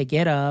to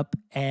get up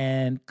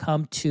and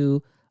come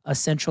to a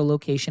central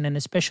location, and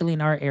especially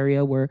in our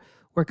area where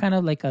we're kind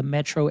of like a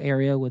metro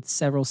area with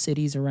several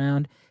cities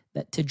around,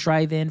 that to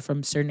drive in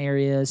from certain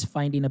areas,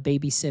 finding a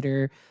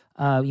babysitter,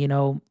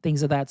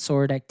 things of that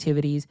sort,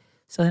 activities.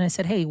 So then I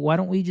said, hey, why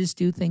don't we just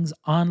do things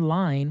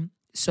online?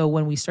 So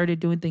when we started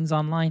doing things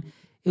online,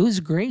 it was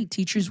great.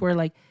 Teachers were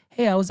like,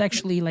 hey, I was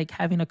actually like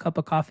having a cup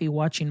of coffee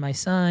watching my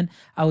son.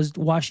 I was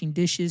washing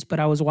dishes, but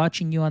I was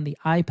watching you on the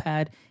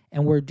iPad,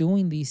 and we're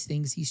doing these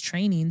things, these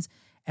trainings.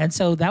 And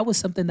so that was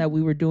something that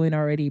we were doing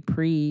already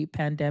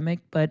pre-pandemic,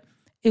 but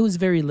it was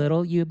very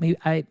little.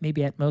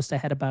 Maybe at most I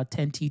had about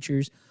 10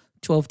 teachers,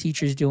 12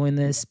 teachers doing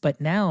this. But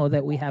now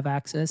that we have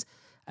access,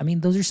 I mean,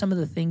 those are some of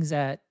the things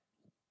that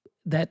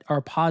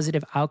are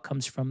positive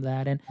outcomes from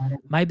that. And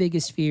my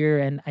biggest fear,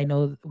 and I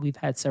know we've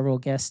had several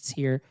guests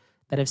here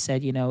that have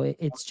said,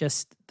 it's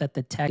just that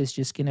the tech is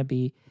just going to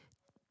be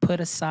put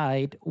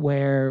aside,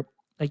 where,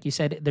 like you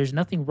said, there's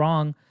nothing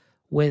wrong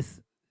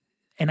with,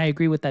 and I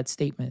agree with that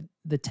statement.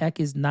 The tech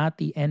is not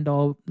the end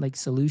all like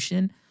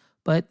solution,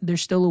 but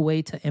there's still a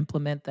way to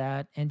implement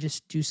that and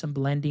just do some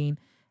blending.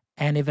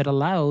 And if it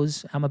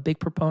allows, I'm a big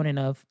proponent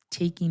of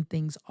taking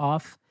things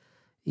off,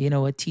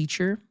 a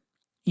teacher,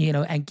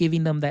 and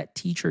giving them that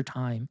teacher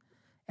time.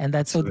 And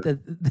that's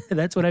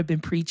that's what I've been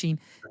preaching.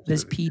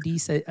 This PD,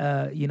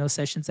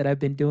 sessions that I've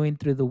been doing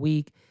through the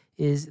week,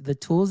 is the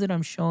tools that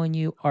I'm showing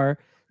you are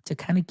to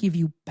kind of give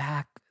you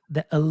back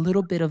a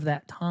little bit of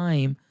that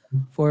time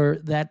for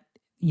that,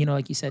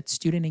 like you said,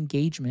 student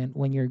engagement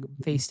when you're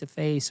face to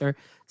face, or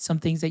some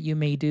things that you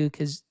may do.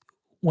 Because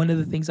one of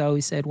the things I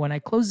always said, when I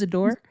close the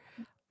door,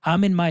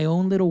 I'm in my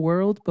own little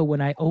world. But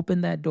when I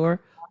open that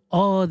door,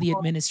 all the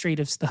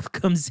administrative stuff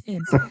comes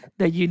in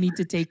that you need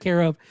to take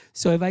care of.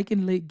 So if I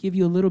can give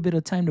you a little bit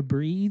of time to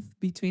breathe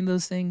between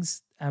those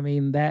things, I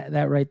mean,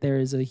 that right there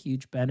is a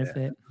huge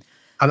benefit. Yeah.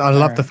 And I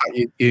love the fact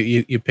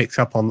you picked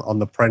up on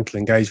the parental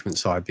engagement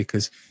side,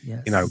 because,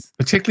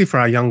 particularly for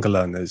our younger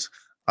learners,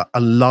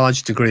 a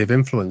large degree of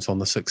influence on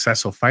the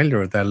success or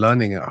failure of their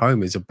learning at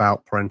home is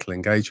about parental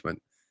engagement.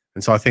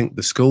 And so I think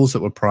the schools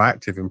that were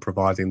proactive in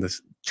providing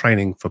this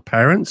training for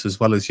parents as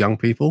well as young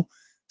people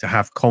to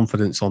have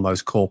confidence on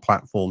those core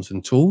platforms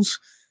and tools,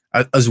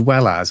 as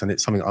well as, and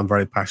it's something I'm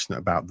very passionate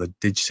about, the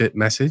Digit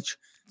message,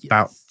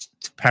 about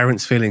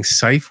parents feeling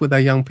safe with their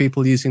young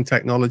people using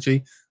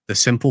technology, the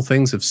simple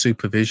things of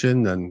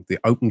supervision and the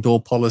open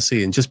door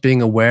policy, and just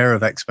being aware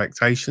of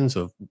expectations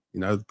of,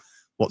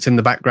 what's in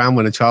the background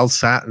when a child's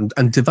sat,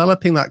 and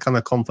developing that kind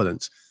of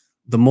confidence.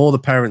 The more the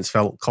parents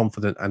felt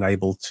confident and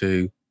able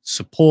to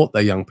support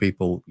their young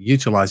people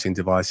utilizing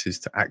devices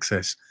to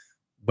access,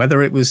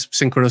 whether it was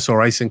synchronous or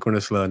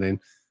asynchronous learning,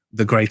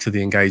 the greater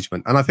the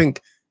engagement. And I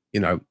think,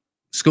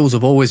 schools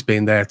have always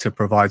been there to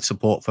provide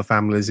support for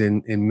families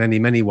in many,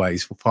 many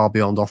ways, far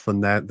beyond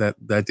often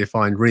their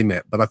defined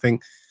remit. But I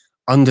think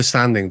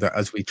understanding that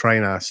as we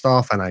train our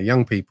staff and our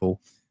young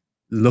people,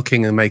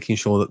 looking and making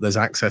sure that there's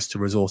access to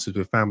resources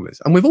with families.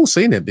 And we've all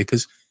seen it,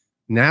 because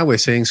now we're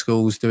seeing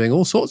schools doing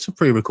all sorts of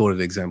pre-recorded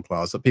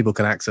exemplars that people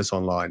can access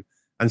online.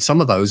 And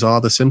some of those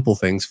are the simple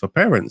things for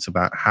parents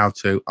about how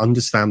to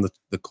understand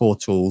the core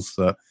tools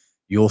that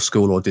your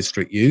school or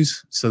district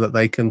use, so that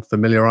they can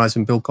familiarize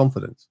and build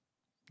confidence.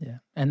 Yeah.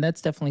 And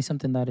that's definitely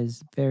something that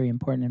is very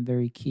important and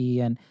very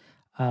key. And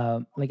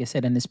like I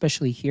said, and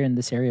especially here in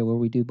this area where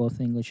we do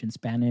both English and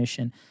Spanish.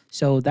 And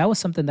so that was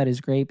something that is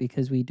great,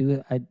 because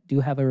I do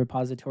have a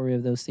repository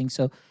of those things.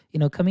 So,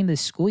 coming this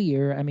school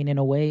year, I mean, in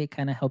a way, it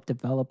kind of helped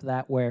develop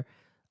that, where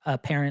a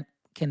parent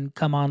can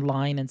come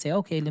online and say,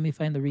 okay, let me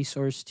find the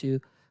resource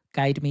to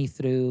guide me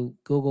through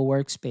Google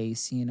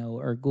Workspace,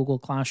 or Google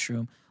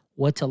Classroom,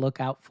 what to look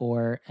out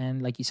for.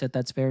 And like you said,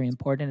 that's very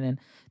important. And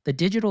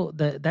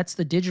that's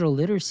the digital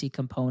literacy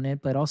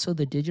component, but also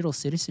the digital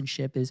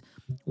citizenship is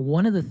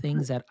one of the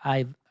things that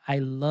I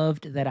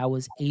loved that I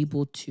was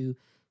able to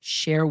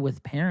share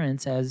with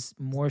parents as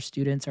more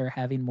students are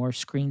having more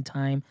screen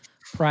time.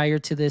 Prior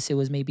to this, it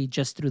was maybe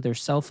just through their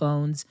cell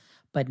phones,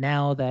 but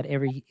now that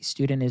every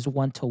student is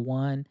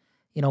one-to-one,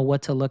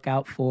 what to look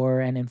out for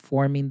and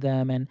informing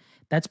them. And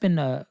that's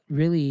been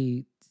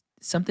really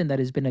something that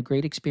has been a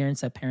great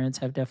experience that parents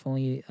have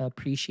definitely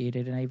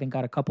appreciated. And I even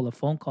got a couple of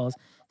phone calls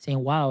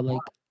saying, wow,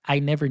 like I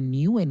never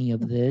knew any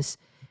of this.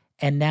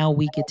 And now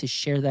we get to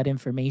share that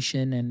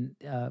information, and,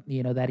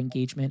 that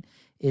engagement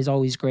is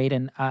always great.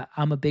 And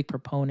I'm a big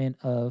proponent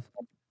of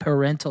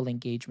parental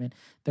engagement.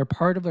 They're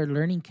part of our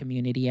learning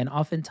community. And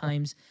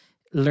oftentimes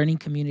learning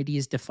community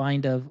is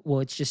defined of, well,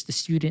 it's just the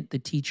student, the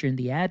teacher, and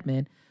the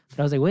admin. But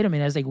I was like, wait a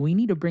minute. I was like, we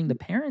need to bring the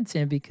parents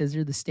in, because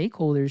they're the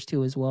stakeholders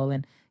too as well.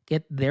 And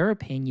get their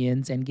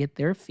opinions and get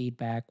their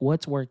feedback,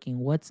 what's working,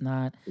 what's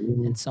not,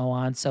 and so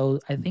on.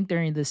 So I think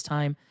during this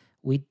time,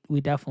 we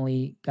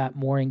definitely got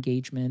more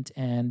engagement,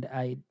 and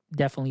I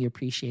definitely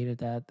appreciated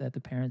that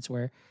the parents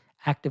were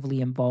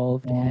actively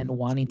involved and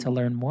wanting to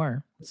learn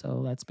more.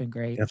 So that's been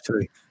great.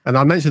 Absolutely. And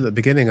I mentioned at the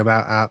beginning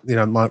about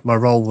my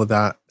role with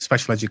our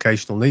special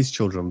educational needs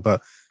children,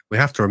 but we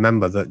have to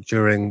remember that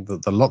during the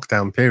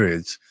lockdown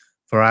periods,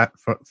 for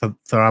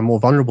our more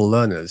vulnerable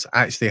learners,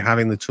 actually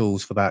having the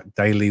tools for that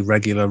daily,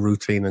 regular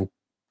routine and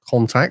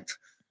contact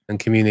and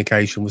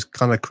communication was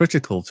kind of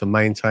critical to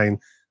maintain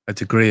a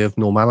degree of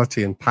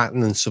normality and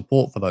pattern and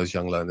support for those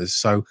young learners.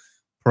 So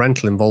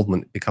parental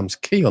involvement becomes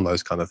key on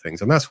those kind of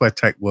things. And that's where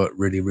tech worked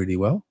really, really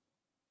well.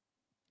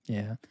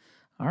 Yeah.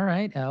 All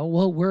right.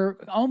 Well, we're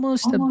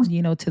almost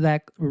to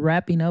that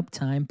wrapping up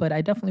time, but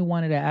I definitely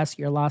wanted to ask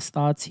your last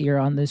thoughts here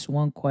on this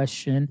one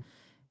question.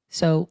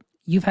 So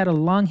you've had a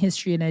long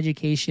history in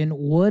education.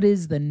 What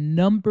is the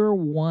number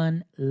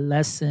one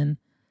lesson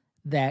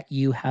that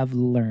you have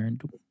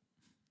learned?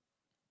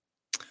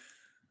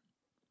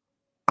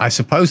 I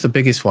suppose the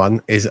biggest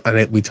one is,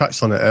 and we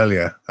touched on it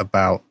earlier,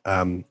 about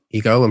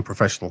ego and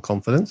professional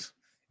confidence,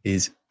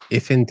 is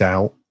if in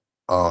doubt,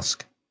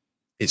 ask.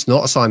 It's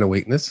not a sign of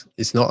weakness.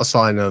 It's not a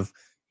sign of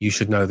you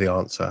should know the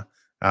answer.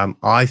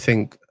 I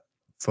think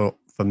for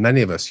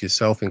many of us,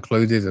 yourself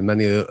included, and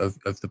many of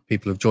the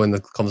people who've joined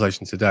the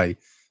conversation today,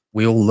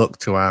 we all look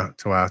to our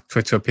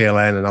Twitter,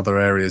 PLN, and other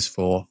areas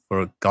for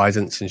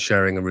guidance and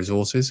sharing of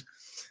resources.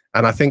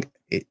 And I think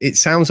it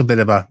sounds a bit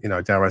of a,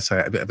 dare I say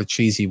it, a bit of a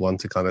cheesy one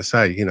to kind of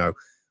say,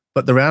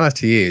 but the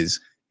reality is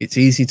it's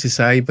easy to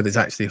say, but it's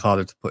actually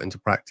harder to put into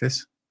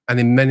practice. And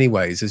in many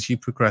ways, as you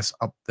progress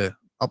up the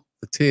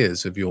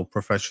tiers of your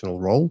professional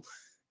role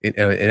in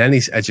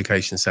any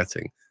education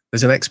setting,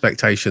 there's an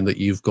expectation that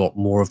you've got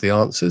more of the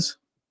answers.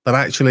 But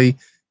actually,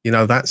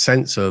 that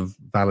sense of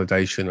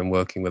validation and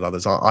working with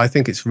others, I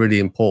think it's really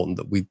important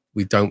that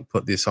we don't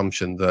put the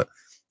assumption that,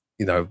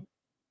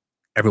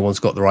 everyone's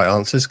got the right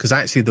answers, because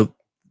actually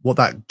what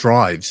that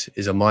drives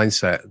is a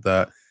mindset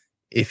that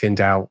if in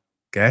doubt,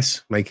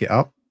 guess, make it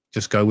up,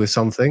 just go with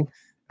something.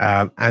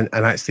 And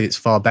actually it's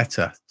far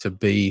better to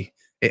be,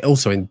 it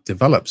also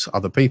develops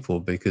other people,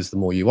 because the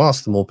more you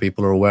ask, the more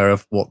people are aware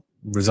of what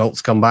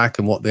results come back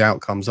and what the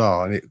outcomes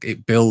are. And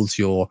it builds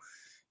your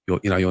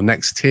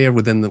next tier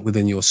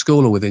within your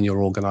school or within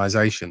your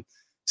organization.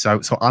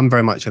 So I'm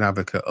very much an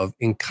advocate of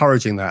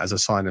encouraging that as a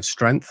sign of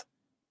strength,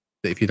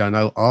 that if you don't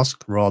know,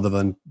 ask, rather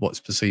than what's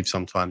perceived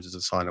sometimes as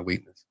a sign of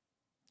weakness.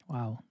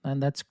 Wow.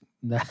 And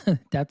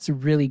that's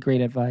really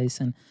great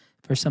advice. And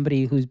for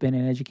somebody who's been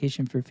in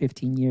education for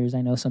 15 years, I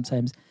know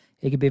sometimes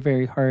it can be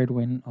very hard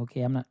when,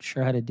 okay, I'm not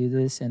sure how to do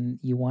this, and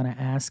you want to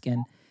ask.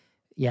 And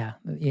yeah,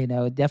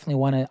 definitely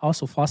want to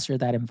also foster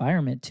that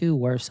environment too,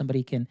 where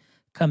somebody can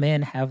come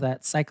in, have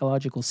that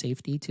psychological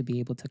safety to be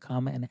able to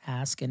come and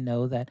ask and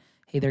know that,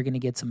 hey, they're going to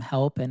get some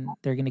help and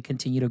they're going to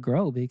continue to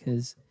grow,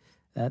 because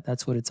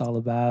that's what it's all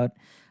about.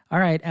 All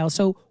right, Al.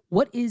 So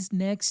what is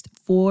next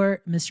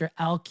for Mr.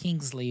 Al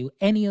Kingsley?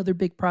 Any other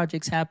big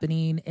projects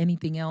happening?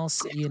 Anything else,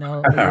 that you'd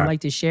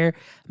like to share?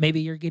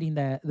 Maybe you're getting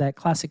that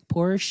classic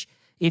Porsche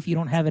if you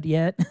don't have it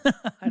yet.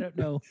 I don't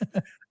know.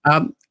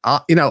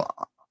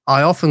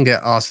 I often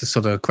get asked the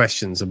sort of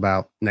questions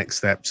about next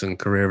steps and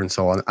career and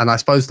so on. And I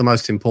suppose the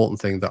most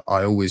important thing that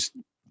I always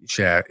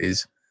share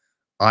is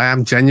I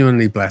am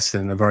genuinely blessed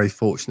and in a very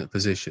fortunate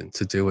position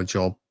to do a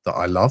job that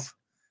I love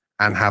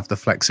and have the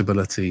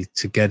flexibility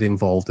to get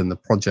involved in the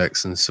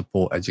projects and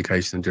support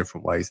education in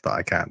different ways that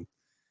I can.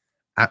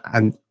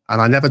 And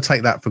I never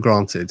take that for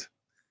granted.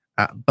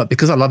 But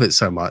because I love it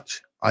so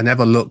much, I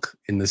never look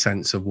in the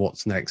sense of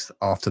what's next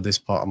after this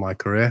part of my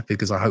career,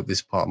 because I hope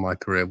this part of my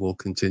career will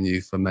continue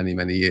for many,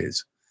 many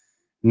years.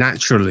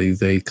 Naturally,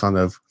 the kind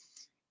of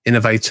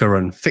innovator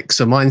and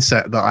fixer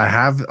mindset that I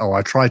have, or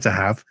I try to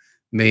have,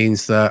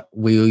 means that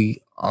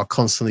we are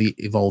constantly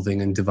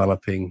evolving and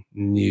developing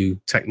new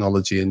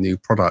technology and new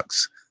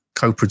products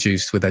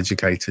co-produced with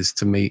educators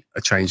to meet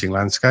a changing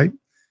landscape.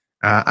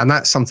 And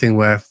that's something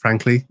where,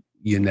 frankly,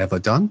 you're never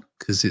done,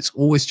 because it's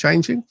always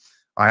changing.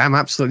 I am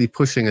absolutely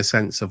pushing a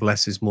sense of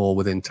less is more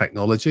within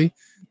technology,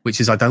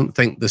 which is, I don't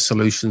think the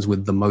solutions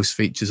with the most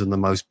features and the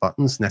most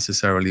buttons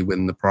necessarily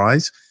win the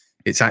prize.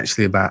 It's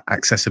actually about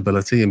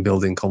accessibility and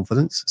building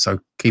confidence. So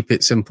keep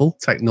it simple,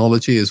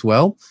 technology as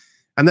well.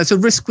 And there's a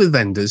risk with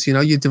vendors.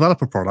 You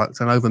develop a product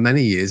and over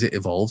many years it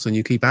evolves and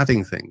you keep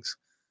adding things.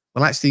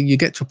 Well, actually, you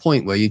get to a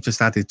point where you've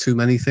just added too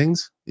many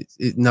things.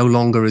 It no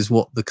longer is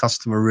what the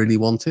customer really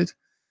wanted.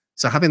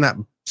 So having that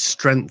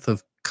strength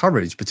of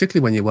courage,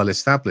 particularly when you're well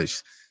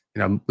established,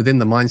 within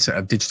the mindset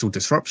of digital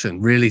disruption,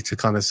 really to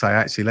kind of say,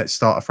 actually, let's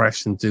start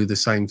afresh and do the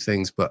same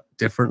things, but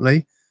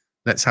differently.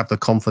 Let's have the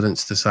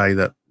confidence to say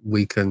that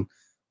we can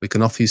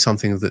offer you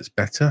something that's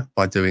better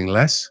by doing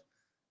less.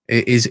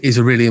 It is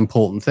a really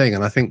important thing.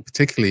 And I think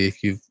particularly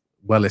if you've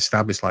well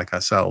established like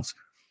ourselves,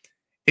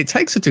 it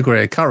takes a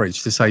degree of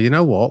courage to say, you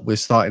know what, we're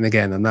starting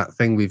again, and that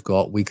thing we've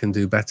got, we can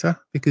do better,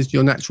 because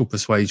your natural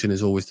persuasion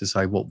is always to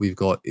say what we've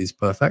got is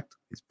perfect,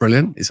 it's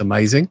brilliant, it's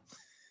amazing.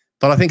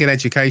 But I think in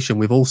education,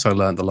 we've also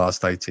learned the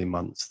last 18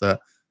 months that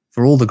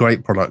for all the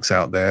great products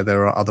out there,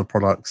 there are other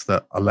products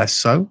that are less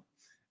so.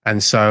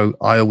 And so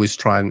I always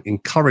try and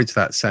encourage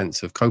that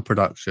sense of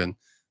co-production,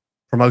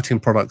 promoting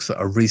products that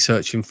are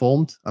research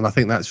informed. And I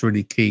think that's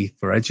really key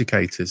for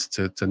educators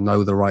to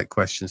know the right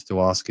questions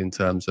to ask in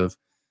terms of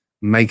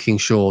making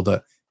sure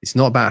that it's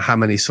not about how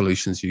many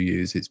solutions you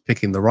use, it's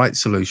picking the right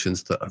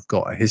solutions that have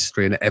got a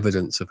history and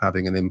evidence of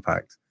having an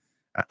impact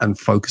and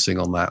focusing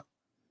on that.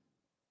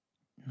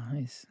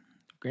 Nice.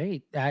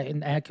 Great.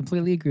 And I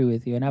completely agree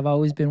with you. And I've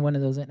always been one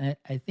of those. And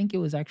I think it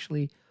was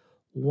actually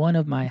one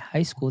of my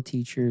high school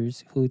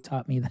teachers who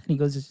taught me that. He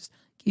goes, just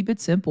keep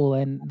it simple.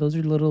 And those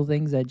are little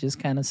things that just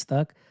kind of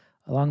stuck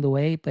along the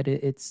way. But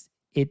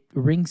it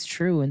rings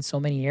true in so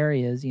many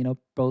areas,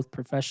 both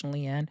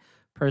professionally and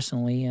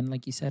personally. And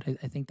like you said,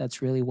 I think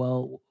that's really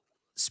well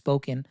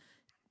spoken.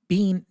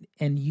 Being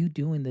and you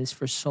doing this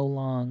for so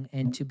long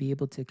and to be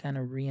able to kind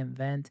of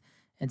reinvent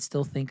and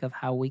still think of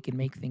how we can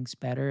make things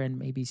better and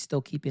maybe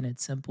still keeping it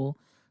simple,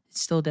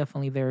 it's still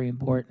definitely very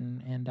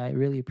important. And I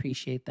really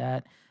appreciate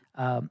that.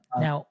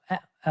 Now,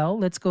 Al,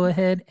 let's go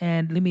ahead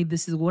and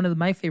this is one of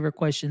my favorite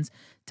questions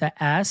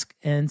to ask.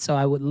 And so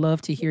I would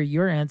love to hear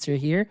your answer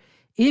here.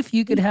 If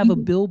you could have a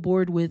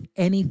billboard with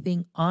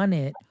anything on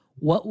it,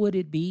 what would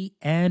it be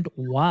and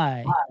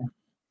why?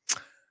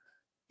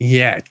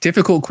 Yeah,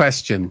 difficult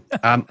question.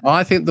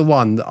 I think the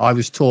one that I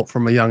was taught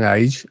from a young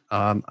age,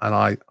 and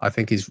I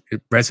think it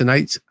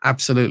resonates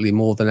absolutely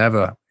more than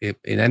ever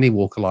in any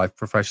walk of life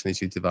professionally as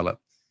you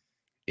develop,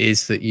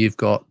 is that you've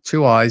got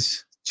 2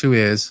 eyes, 2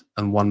 ears,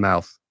 and 1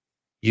 mouth.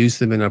 Use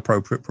them in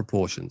appropriate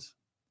proportions.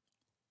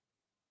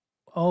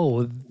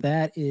 Oh,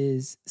 that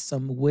is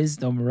some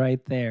wisdom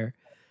right there.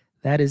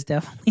 That is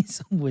definitely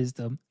some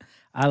wisdom.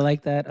 I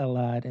like that a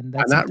lot. And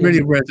that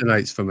really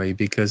resonates for me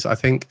because I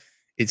think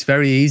it's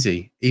very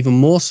easy, even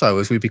more so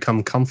as we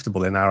become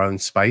comfortable in our own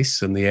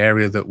space and the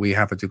area that we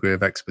have a degree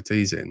of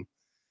expertise in,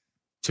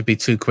 to be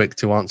too quick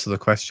to answer the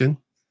question.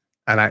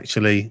 And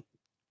actually,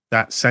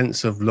 that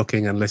sense of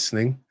looking and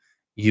listening,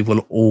 you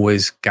will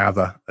always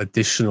gather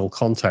additional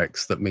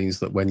context that means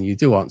that when you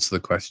do answer the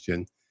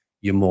question,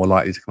 you're more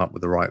likely to come up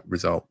with the right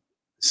result.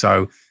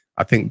 So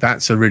I think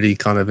that's a really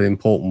kind of an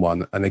important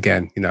one. And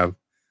again,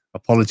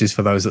 apologies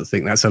for those that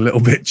think that's a little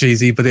bit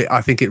cheesy, but I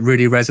think it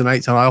really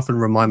resonates. And I often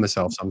remind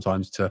myself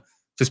sometimes to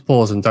just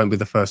pause and don't be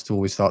the first to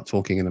always start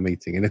talking in a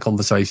meeting, in a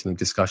conversation and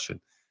discussion.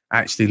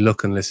 Actually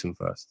look and listen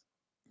first.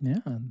 Yeah,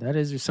 that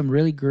is some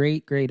really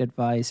great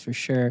advice for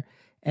sure.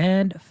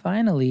 And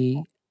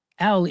finally,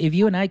 Al, if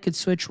you and I could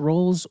switch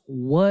roles,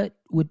 what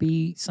would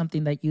be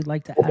something that you'd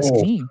like to ask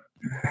me?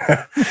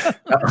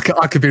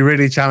 I could be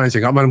really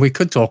challenging. I mean, we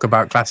could talk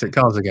about classic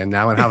cars again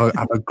now and have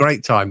a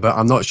great time, but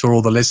I'm not sure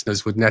all the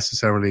listeners would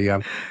necessarily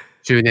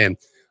tune in.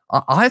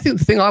 I think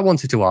the thing I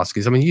wanted to ask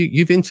is, I mean,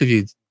 you've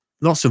interviewed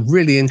lots of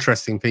really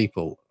interesting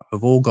people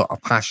who've all got a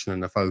passion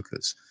and a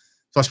focus.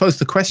 So I suppose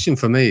the question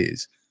for me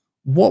is,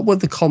 what were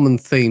the common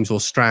themes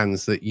or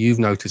strands that you've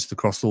noticed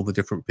across all the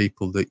different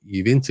people that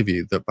you've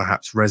interviewed that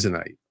perhaps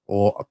resonate,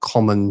 or a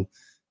common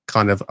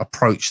kind of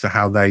approach to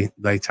how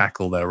they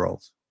tackle their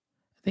roles?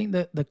 I think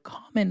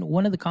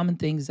one of the common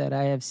things that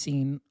I have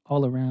seen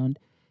all around,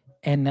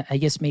 and I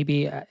guess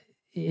maybe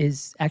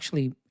is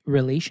actually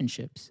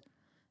relationships.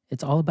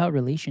 It's all about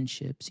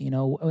relationships.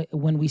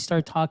 When we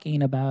start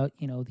talking about,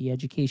 the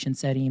education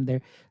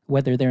setting,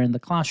 whether they're in the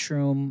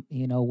classroom,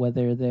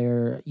 whether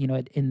they're,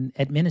 in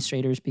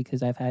administrators,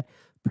 because I've had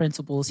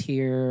principals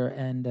here,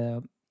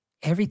 and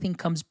everything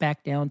comes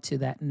back down to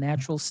that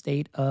natural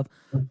state of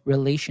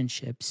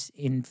relationships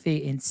in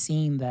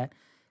seeing that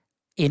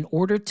in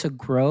order to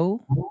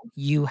grow,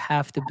 you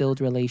have to build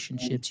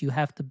relationships. You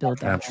have to build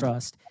that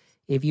trust.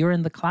 If you're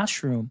in the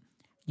classroom,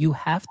 you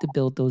have to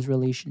build those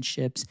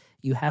relationships.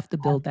 You have to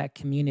build that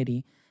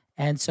community.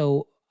 And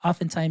so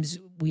oftentimes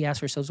we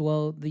ask ourselves,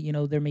 well,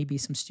 there may be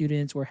some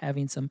students, we're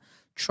having some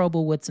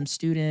trouble with some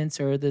students,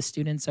 or the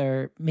students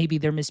maybe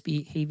they're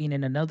misbehaving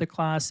in another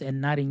class and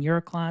not in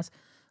your class.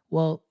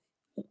 Well,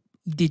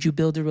 did you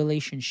build a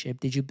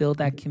relationship? Did you build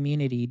that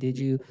community? Did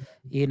you,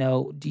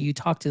 do you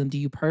talk to them? Do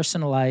you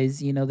personalize,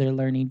 their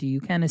learning? Do you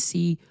kind of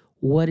see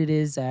what it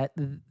is that,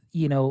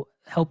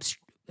 helps,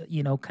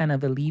 kind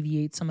of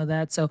alleviate some of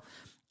that? So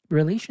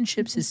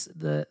relationships is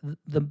the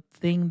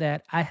thing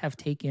that I have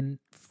taken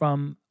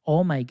from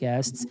all my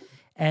guests,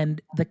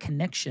 and the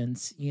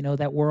connections,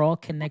 that we're all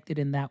connected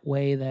in that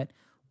way, that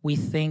we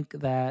think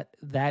that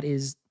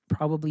is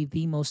probably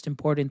the most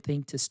important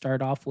thing to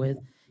start off with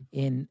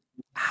in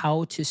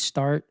how to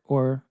start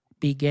or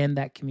begin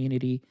that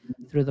community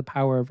through the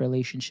power of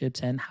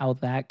relationships, and how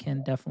that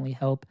can definitely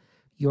help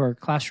your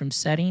classroom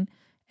setting,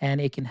 and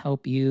it can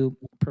help you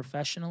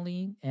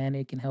professionally, and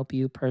it can help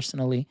you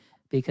personally,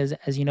 because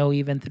as you know,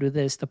 even through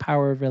this, the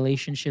power of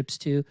relationships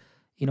to,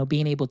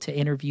 being able to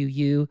interview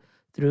you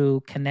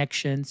through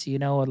connections, we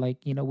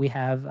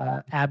have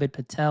Abid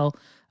Patel,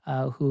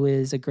 who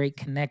is a great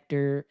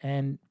connector,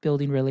 and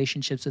building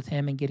relationships with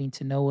him and getting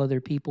to know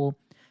other people.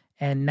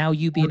 And now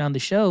you being on the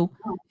show,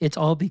 it's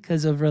all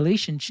because of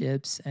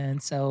relationships.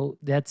 And so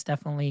that's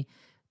definitely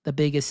the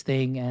biggest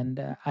thing.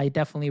 And I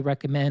definitely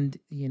recommend,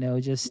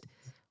 just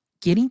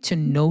getting to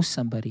know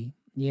somebody.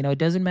 It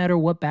doesn't matter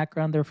what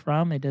background they're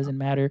from. It doesn't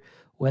matter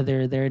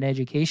whether they're in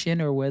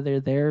education or whether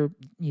they're,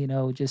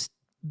 just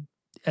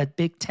a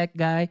big tech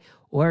guy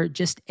or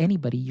just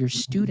anybody, your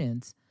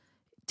students.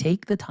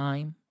 Take the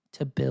time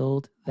to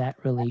build that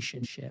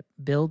relationship,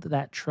 build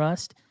that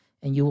trust,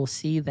 and you will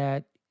see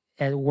that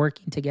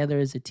working together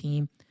as a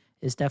team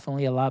is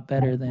definitely a lot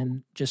better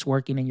than just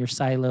working in your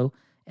silo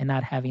and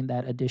not having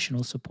that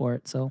additional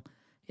support. So,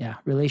 yeah,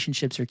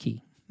 relationships are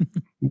key.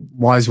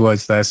 Wise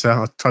words there, sir.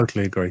 I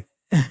totally agree.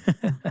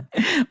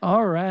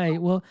 All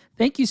right. Well,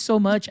 thank you so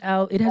much,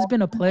 Al. It has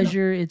been a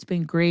pleasure. It's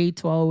been great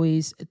to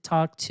always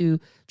talk to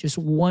just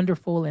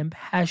wonderful and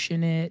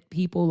passionate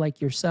people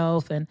like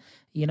yourself, and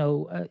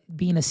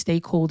being a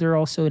stakeholder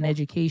also in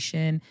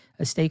education,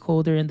 a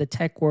stakeholder in the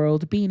tech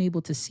world, being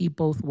able to see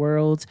both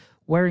worlds,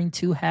 wearing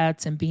two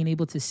hats and being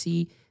able to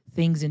see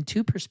things in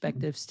two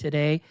perspectives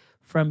today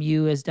from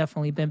you has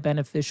definitely been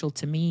beneficial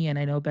to me, and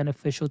I know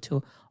beneficial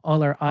to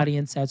all our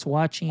audience that's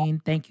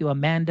watching. Thank you,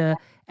 Amanda,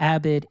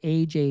 Abbott,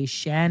 AJ,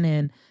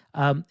 Shannon,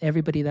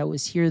 everybody that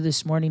was here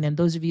this morning, and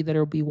those of you that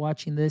will be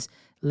watching this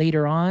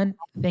later on.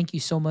 Thank you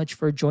so much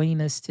for joining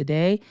us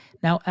today.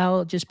 Now,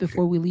 Al, just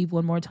before we leave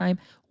one more time,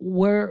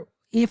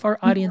 if our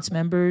audience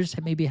members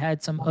have maybe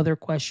had some other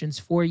questions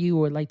for you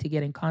or would like to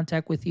get in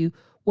contact with you,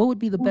 what would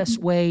be the best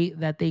way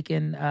that they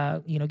can,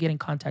 get in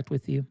contact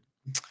with you?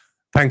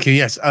 Thank you.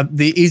 Yes,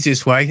 the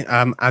easiest way,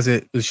 as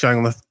it was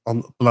showing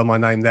on below my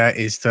name there,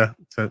 is to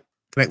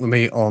connect with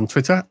me on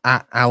Twitter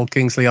at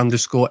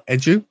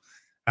 @AlKingsley_edu.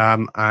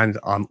 And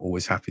I'm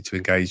always happy to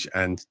engage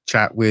and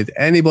chat with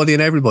anybody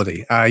and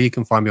everybody. You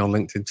can find me on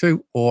LinkedIn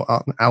too, or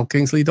on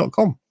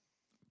alkingsley.com.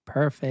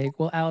 Perfect.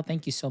 Well, Al,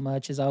 thank you so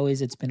much. As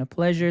always, it's been a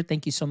pleasure.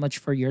 Thank you so much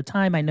for your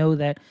time. I know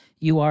that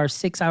you are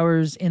 6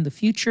 hours in the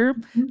future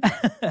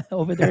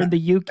over there in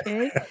the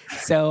UK.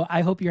 So I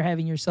hope you're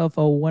having yourself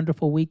a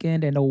wonderful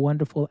weekend and a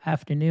wonderful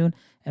afternoon.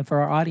 And for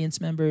our audience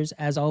members,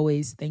 as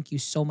always, thank you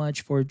so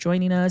much for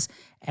joining us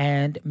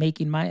and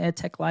making My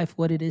EdTech Life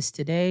what it is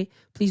today.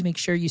 Please make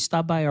sure you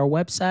stop by our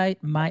website,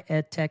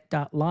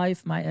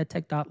 myedtech.life,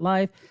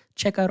 myedtech.life.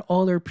 Check out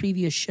all our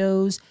previous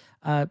shows.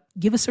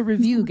 Give us a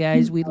review,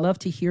 guys. We'd love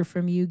to hear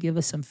from you. Give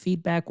us some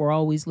feedback. We're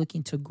always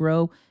looking to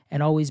grow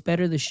and always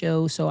better the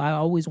show. So I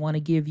always want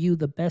to give you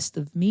the best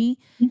of me,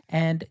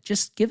 and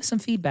just give us some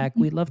feedback.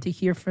 We'd love to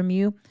hear from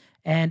you.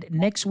 And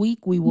next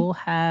week we will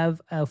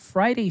have a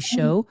Friday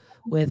show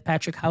with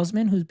Patrick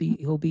Hausman,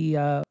 who'll be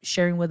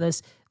sharing with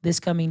us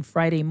this coming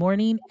Friday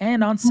morning.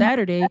 And on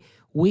Saturday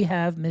we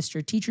have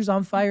Mr. Teachers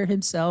on Fire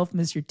himself,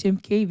 Mr. Tim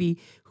Cavey,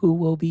 who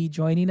will be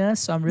joining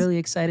us. So I'm really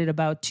excited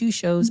about two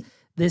shows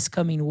this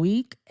coming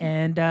week.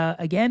 And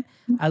again,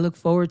 I look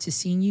forward to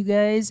seeing you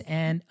guys.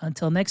 And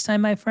until next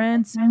time, my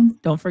friends,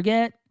 don't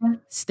forget,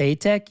 stay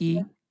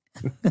techie.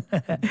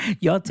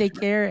 Y'all take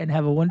care and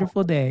have a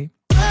wonderful day.